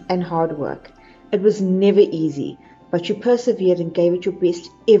 passion, and hard work. It was never easy, but you persevered and gave it your best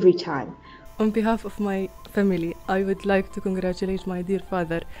every time. On behalf of my family, I would like to congratulate my dear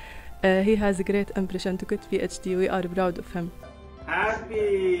father. He has a great ambition to get PhD. We are proud of him.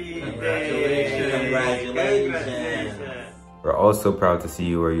 Happy Congratulations. We're also proud to see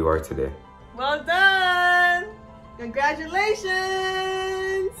you where you are today. Well done!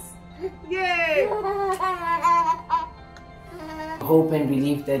 Congratulations! Yay! Hope and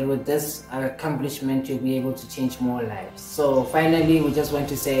believe that with this accomplishment you'll be able to change more lives. So finally we just want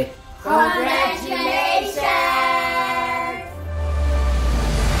to say congratulations!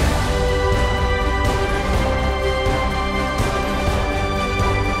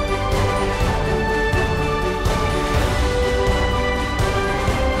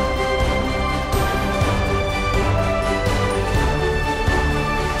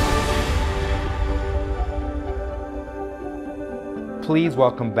 Please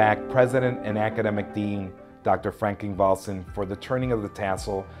welcome back President and Academic Dean, Dr. Frank Ingvalson, for the turning of the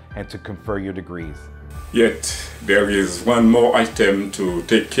tassel and to confer your degrees. Yet, there is one more item to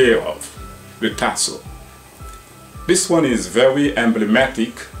take care of, the tassel. This one is very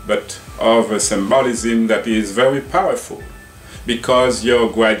emblematic, but of a symbolism that is very powerful, because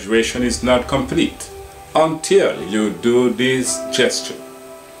your graduation is not complete until you do this gesture.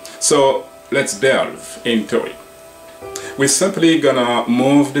 So, let's delve into it. We're simply gonna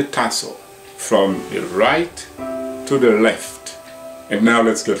move the tassel from the right to the left. And now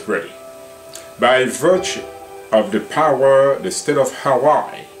let's get ready. By virtue of the power the state of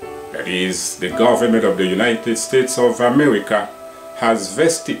Hawaii, that is the government of the United States of America, has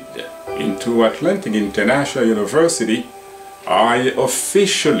vested into Atlantic International University, I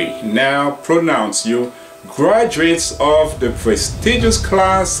officially now pronounce you graduates of the prestigious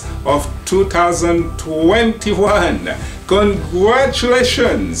class of 2021.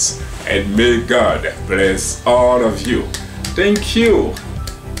 Congratulations, and may God bless all of you. Thank you.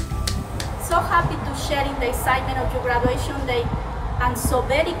 So happy to share in the excitement of your graduation day, and so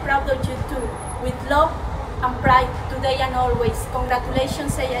very proud of you too. With love and pride today and always.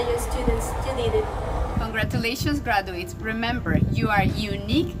 Congratulations, AIU students, you did it. Congratulations, graduates. Remember, you are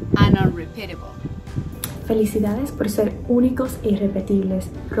unique and unrepeatable. Felicidades por ser únicos e irrepetibles,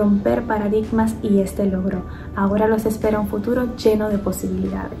 romper paradigmas y este logro. Ahora los espera un futuro lleno de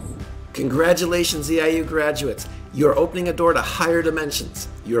posibilidades. Congratulations, AIU graduates. You are opening a door to higher dimensions.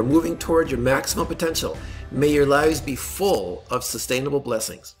 You are moving toward your maximum potential. May your lives be full of sustainable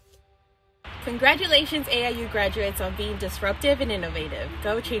blessings. Congratulations, AIU graduates, on being disruptive and innovative.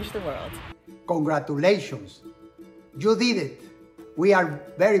 Go change the world. Congratulations. You did it. We are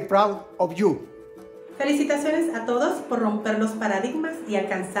very proud of you. Felicitaciones a todos por romper los paradigmas y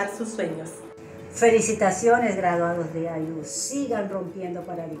alcanzar sus sueños. Felicitaciones, graduados de AIU. Sigan rompiendo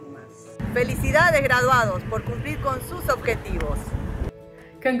paradigmas. Felicidades, graduados, por cumplir con sus objetivos.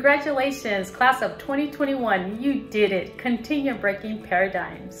 Congratulations, class of 2021. You did it. Continue breaking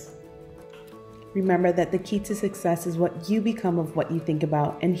paradigms. Remember that the key to success is what you become of what you think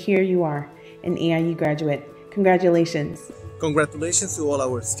about. And here you are, an AIU graduate. Congratulations. Congratulations to all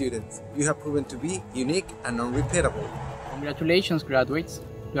our students. You have proven to be unique and unrepeatable. Congratulations, graduates.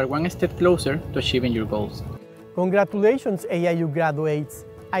 You are one step closer to achieving your goals. Congratulations, AIU graduates.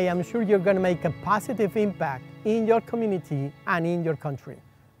 I am sure you're going to make a positive impact in your community and in your country.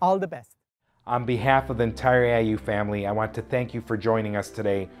 All the best. On behalf of the entire AIU family, I want to thank you for joining us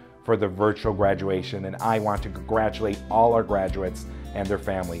today for the virtual graduation, and I want to congratulate all our graduates and their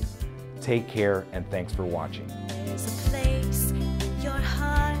families. Take care, and thanks for watching. There's a place in your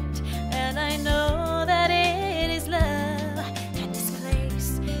heart, and I know that it is love. And this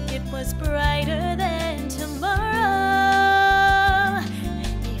place, it was brighter than tomorrow.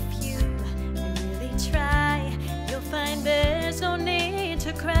 And if you really try, you'll find there's no need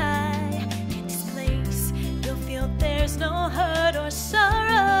to cry. In this place, you'll feel there's no hurt or sorrow.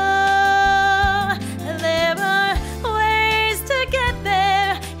 There are ways to get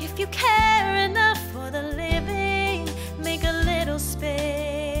there if you care enough for the living. Make a little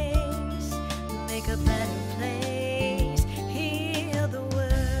space, make a better place, heal the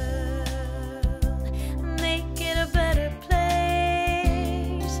world, make it a better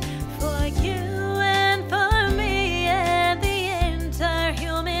place for you and for me and the entire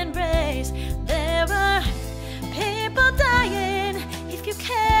human race. There are people dying. If you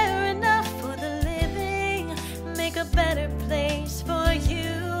care enough for the living, make a better place for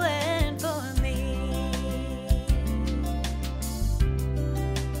you and for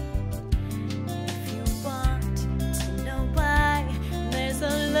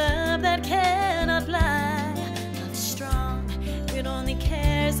only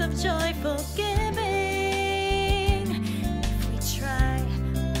cares of joyful giving. If we try,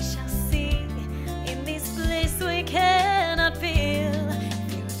 we shall see. In this place we cannot feel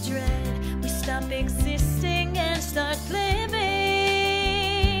fear of dread. We stop existing and start living.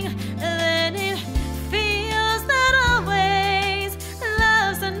 Then it feels that always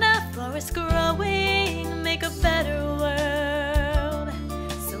love's enough for us growing. Make a better world.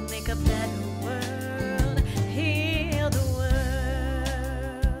 So make a better world. Heal the world.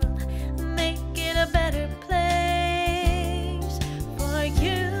 Make it a better place for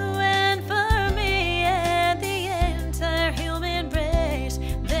you and for me and the entire human race.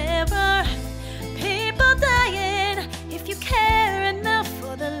 There are people dying. If you care enough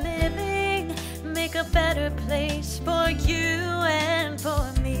for the living, make a better place for you and for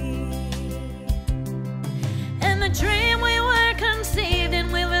me. And the dream we were conceived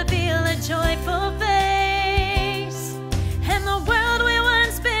in will reveal a joyful face. And the world we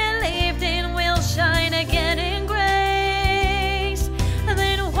once believed in will shine again in grace.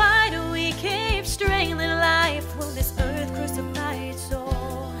 Then why do we keep straining life? Will this earth crucify its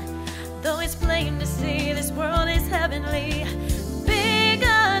soul? Though it's plain to see this world is heavenly, be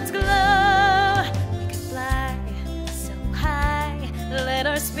God's glow. We can fly so high, let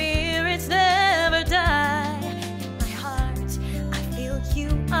our spirits never die. In my heart, I feel you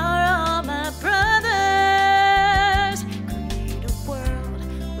are all my brothers. Create a world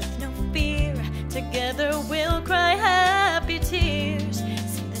with no fear. Together we'll cry happy tears.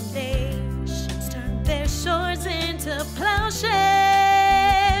 See the nations turn their swords into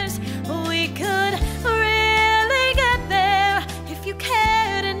plowshares. We could really get there if you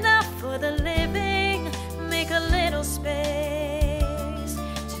cared enough for the living. Make a little space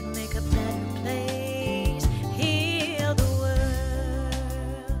to make a better place. Heal the world.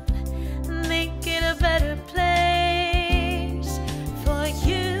 Make it a better place for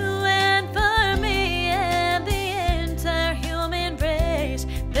you and for me and the entire human race.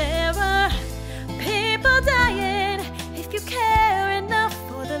 There are people dying. If you care enough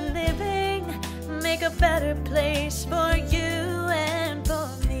for the living, make a better place for you and for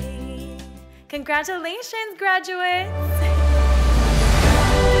me. Congratulations, graduates!